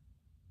kind of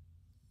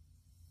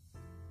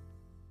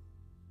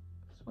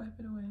swipe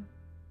it away.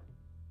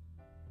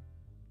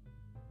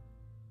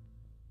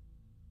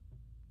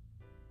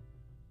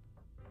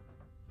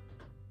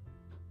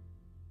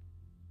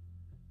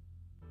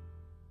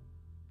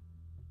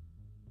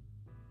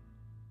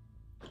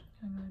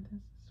 Kind of like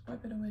this,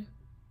 swipe it away.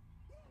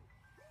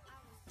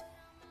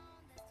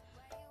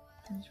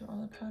 Make sure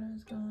all the powder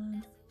is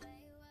gone.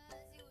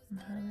 And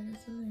highlight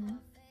is there.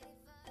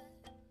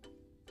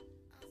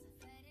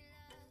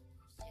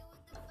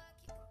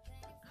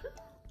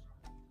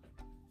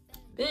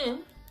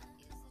 Then,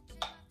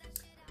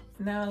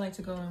 now I like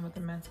to go in with the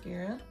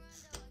mascara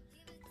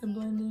to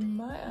blend in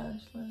my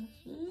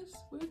eyelashes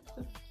with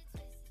the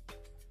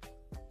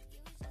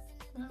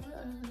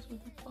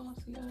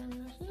falsy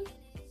eyelashes.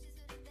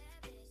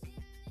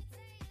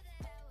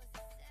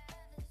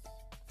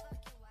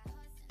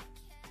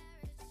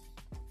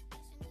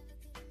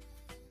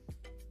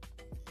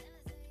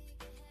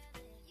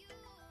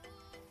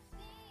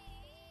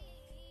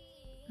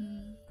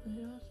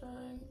 The other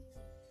side.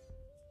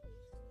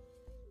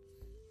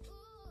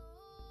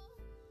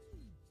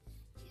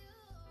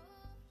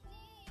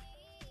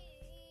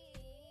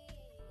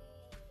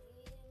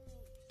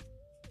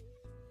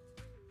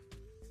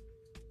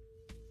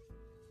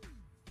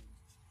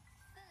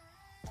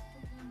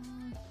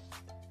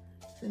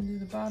 Then do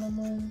the bottom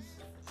ones.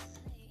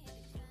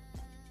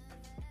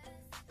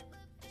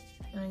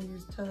 And I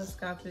use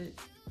telescopic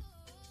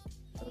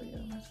Folio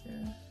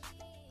mascara.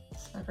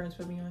 My friends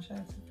put me on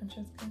shots of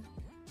Francesca.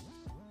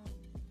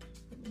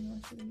 Put me on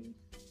to these.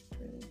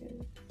 Really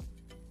good.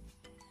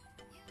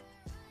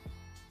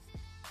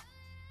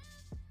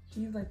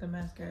 She's like the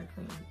mascara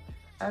queen.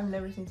 I've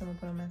never seen someone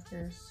put on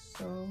mascara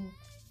so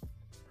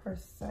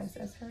precise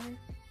as her.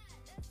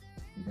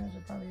 You guys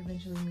will probably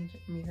eventually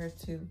meet her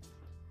too.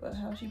 But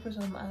how she puts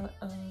on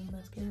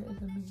mascara is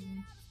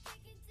amazing.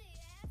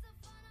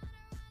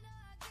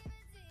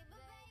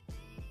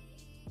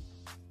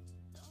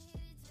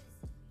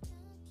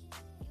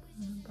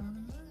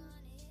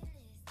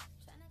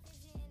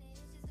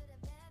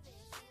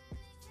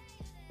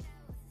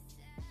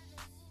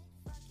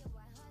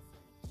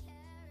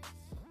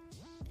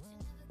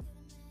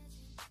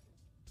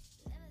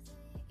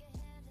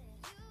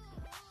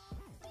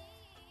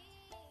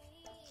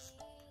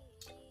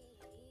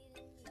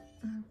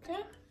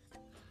 Okay.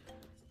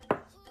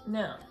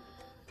 Now,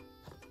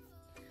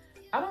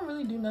 I don't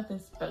really do nothing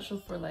special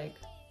for like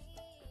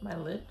my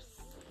lips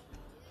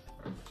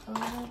or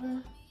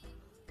whatever.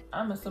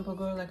 I'm a simple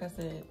girl, like I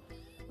said.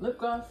 Lip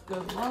gloss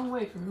goes a long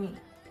way for me.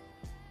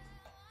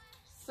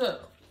 So,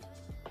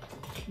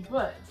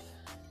 but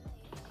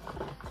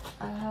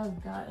I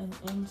have gotten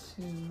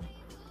into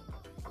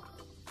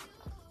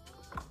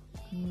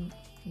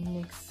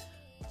NYX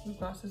lip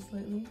glosses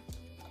lately.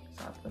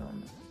 So I put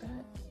on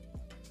that.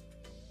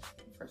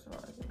 First of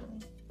all, I get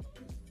one.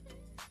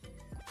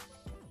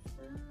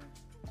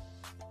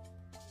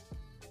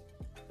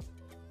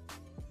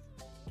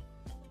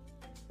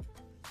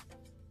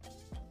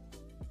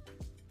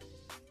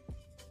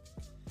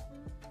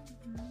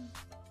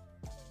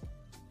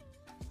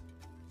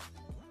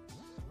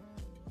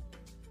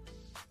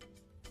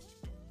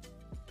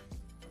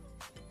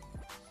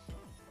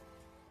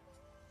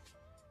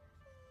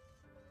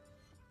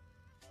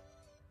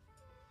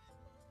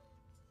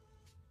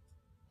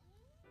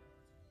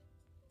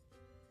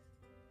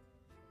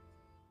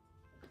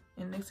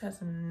 And NYX has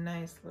some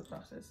nice lip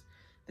glosses.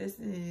 This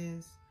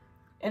is,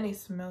 and they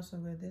smell so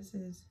good. This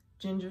is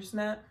Ginger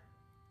Snap,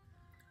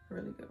 a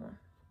really good one.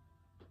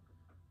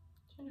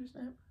 Ginger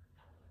Snap.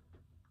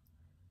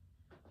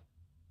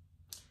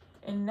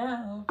 And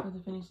now for the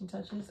finishing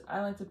touches,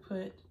 I like to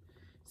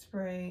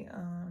spray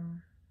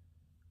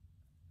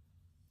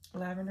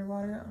lavender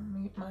water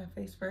on my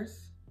face first.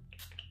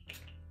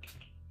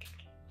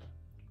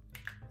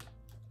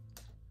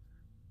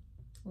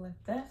 Let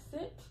that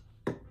sit.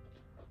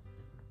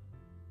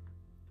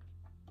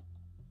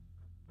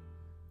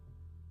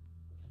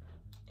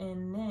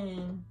 And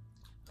then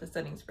the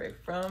setting spray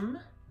from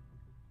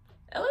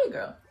LA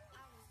Girl.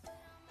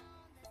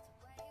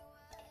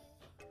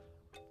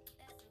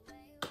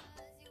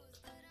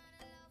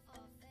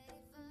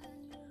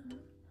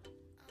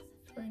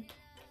 Spray.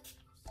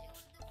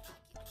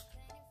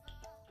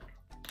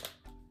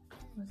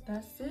 Once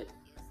that's it,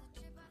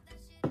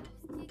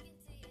 and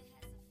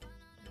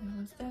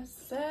once that's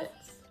set,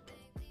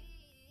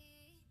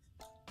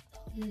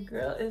 your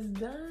girl is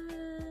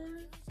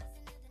done.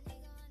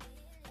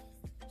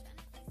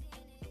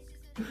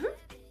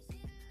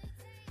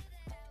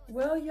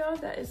 Well, y'all,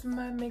 that is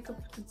my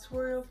makeup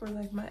tutorial for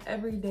like my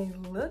everyday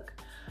look.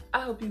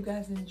 I hope you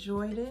guys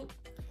enjoyed it.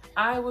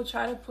 I will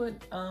try to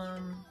put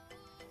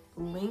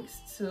links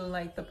to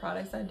like the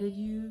products I did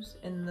use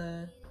in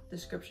the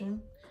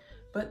description.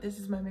 But this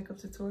is my makeup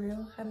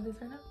tutorial. How did it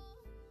turn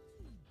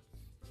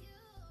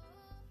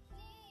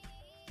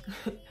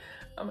out?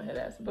 I'm a head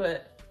ass,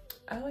 but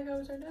I like how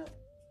it turned out.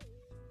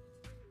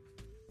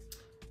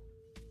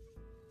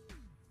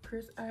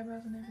 Crisp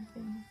eyebrows and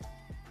everything.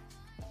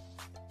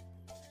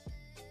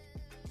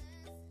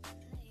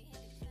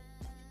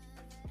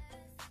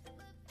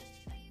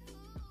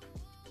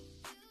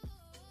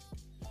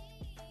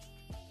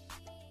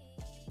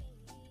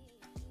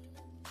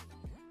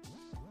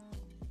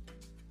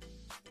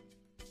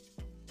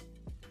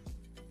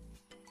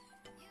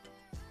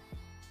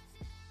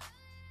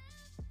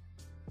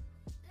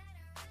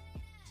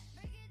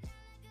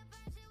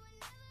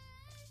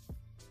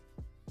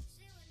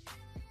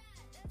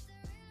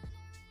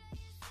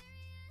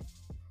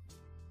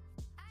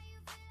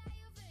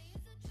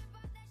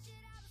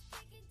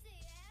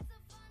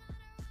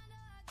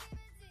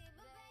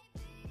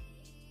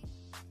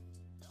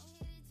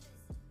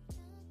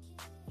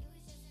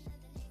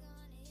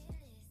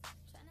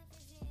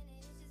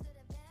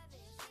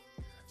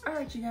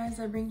 Alright, you guys,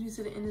 that brings me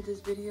to the end of this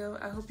video.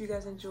 I hope you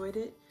guys enjoyed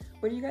it.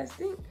 What do you guys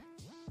think?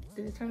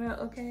 Did it turn out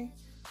okay?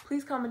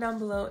 Please comment down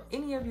below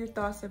any of your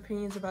thoughts and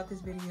opinions about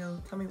this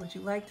video. Tell me what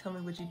you liked, tell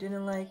me what you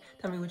didn't like,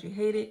 tell me what you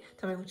hated,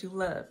 tell me what you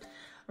loved.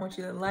 I want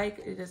you to like,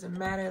 it doesn't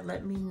matter,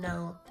 let me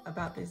know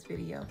about this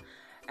video.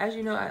 As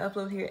you know, I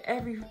upload here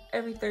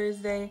every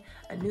Thursday,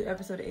 a new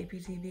episode of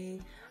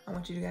APTV. I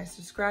want you to guys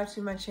subscribe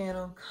to my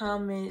channel,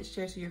 comment,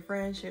 share to your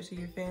friends, share to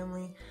your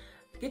family.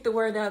 Get the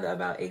word out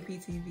about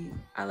APTV.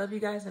 I love you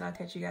guys, and I'll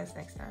catch you guys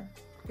next time.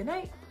 Good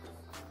night.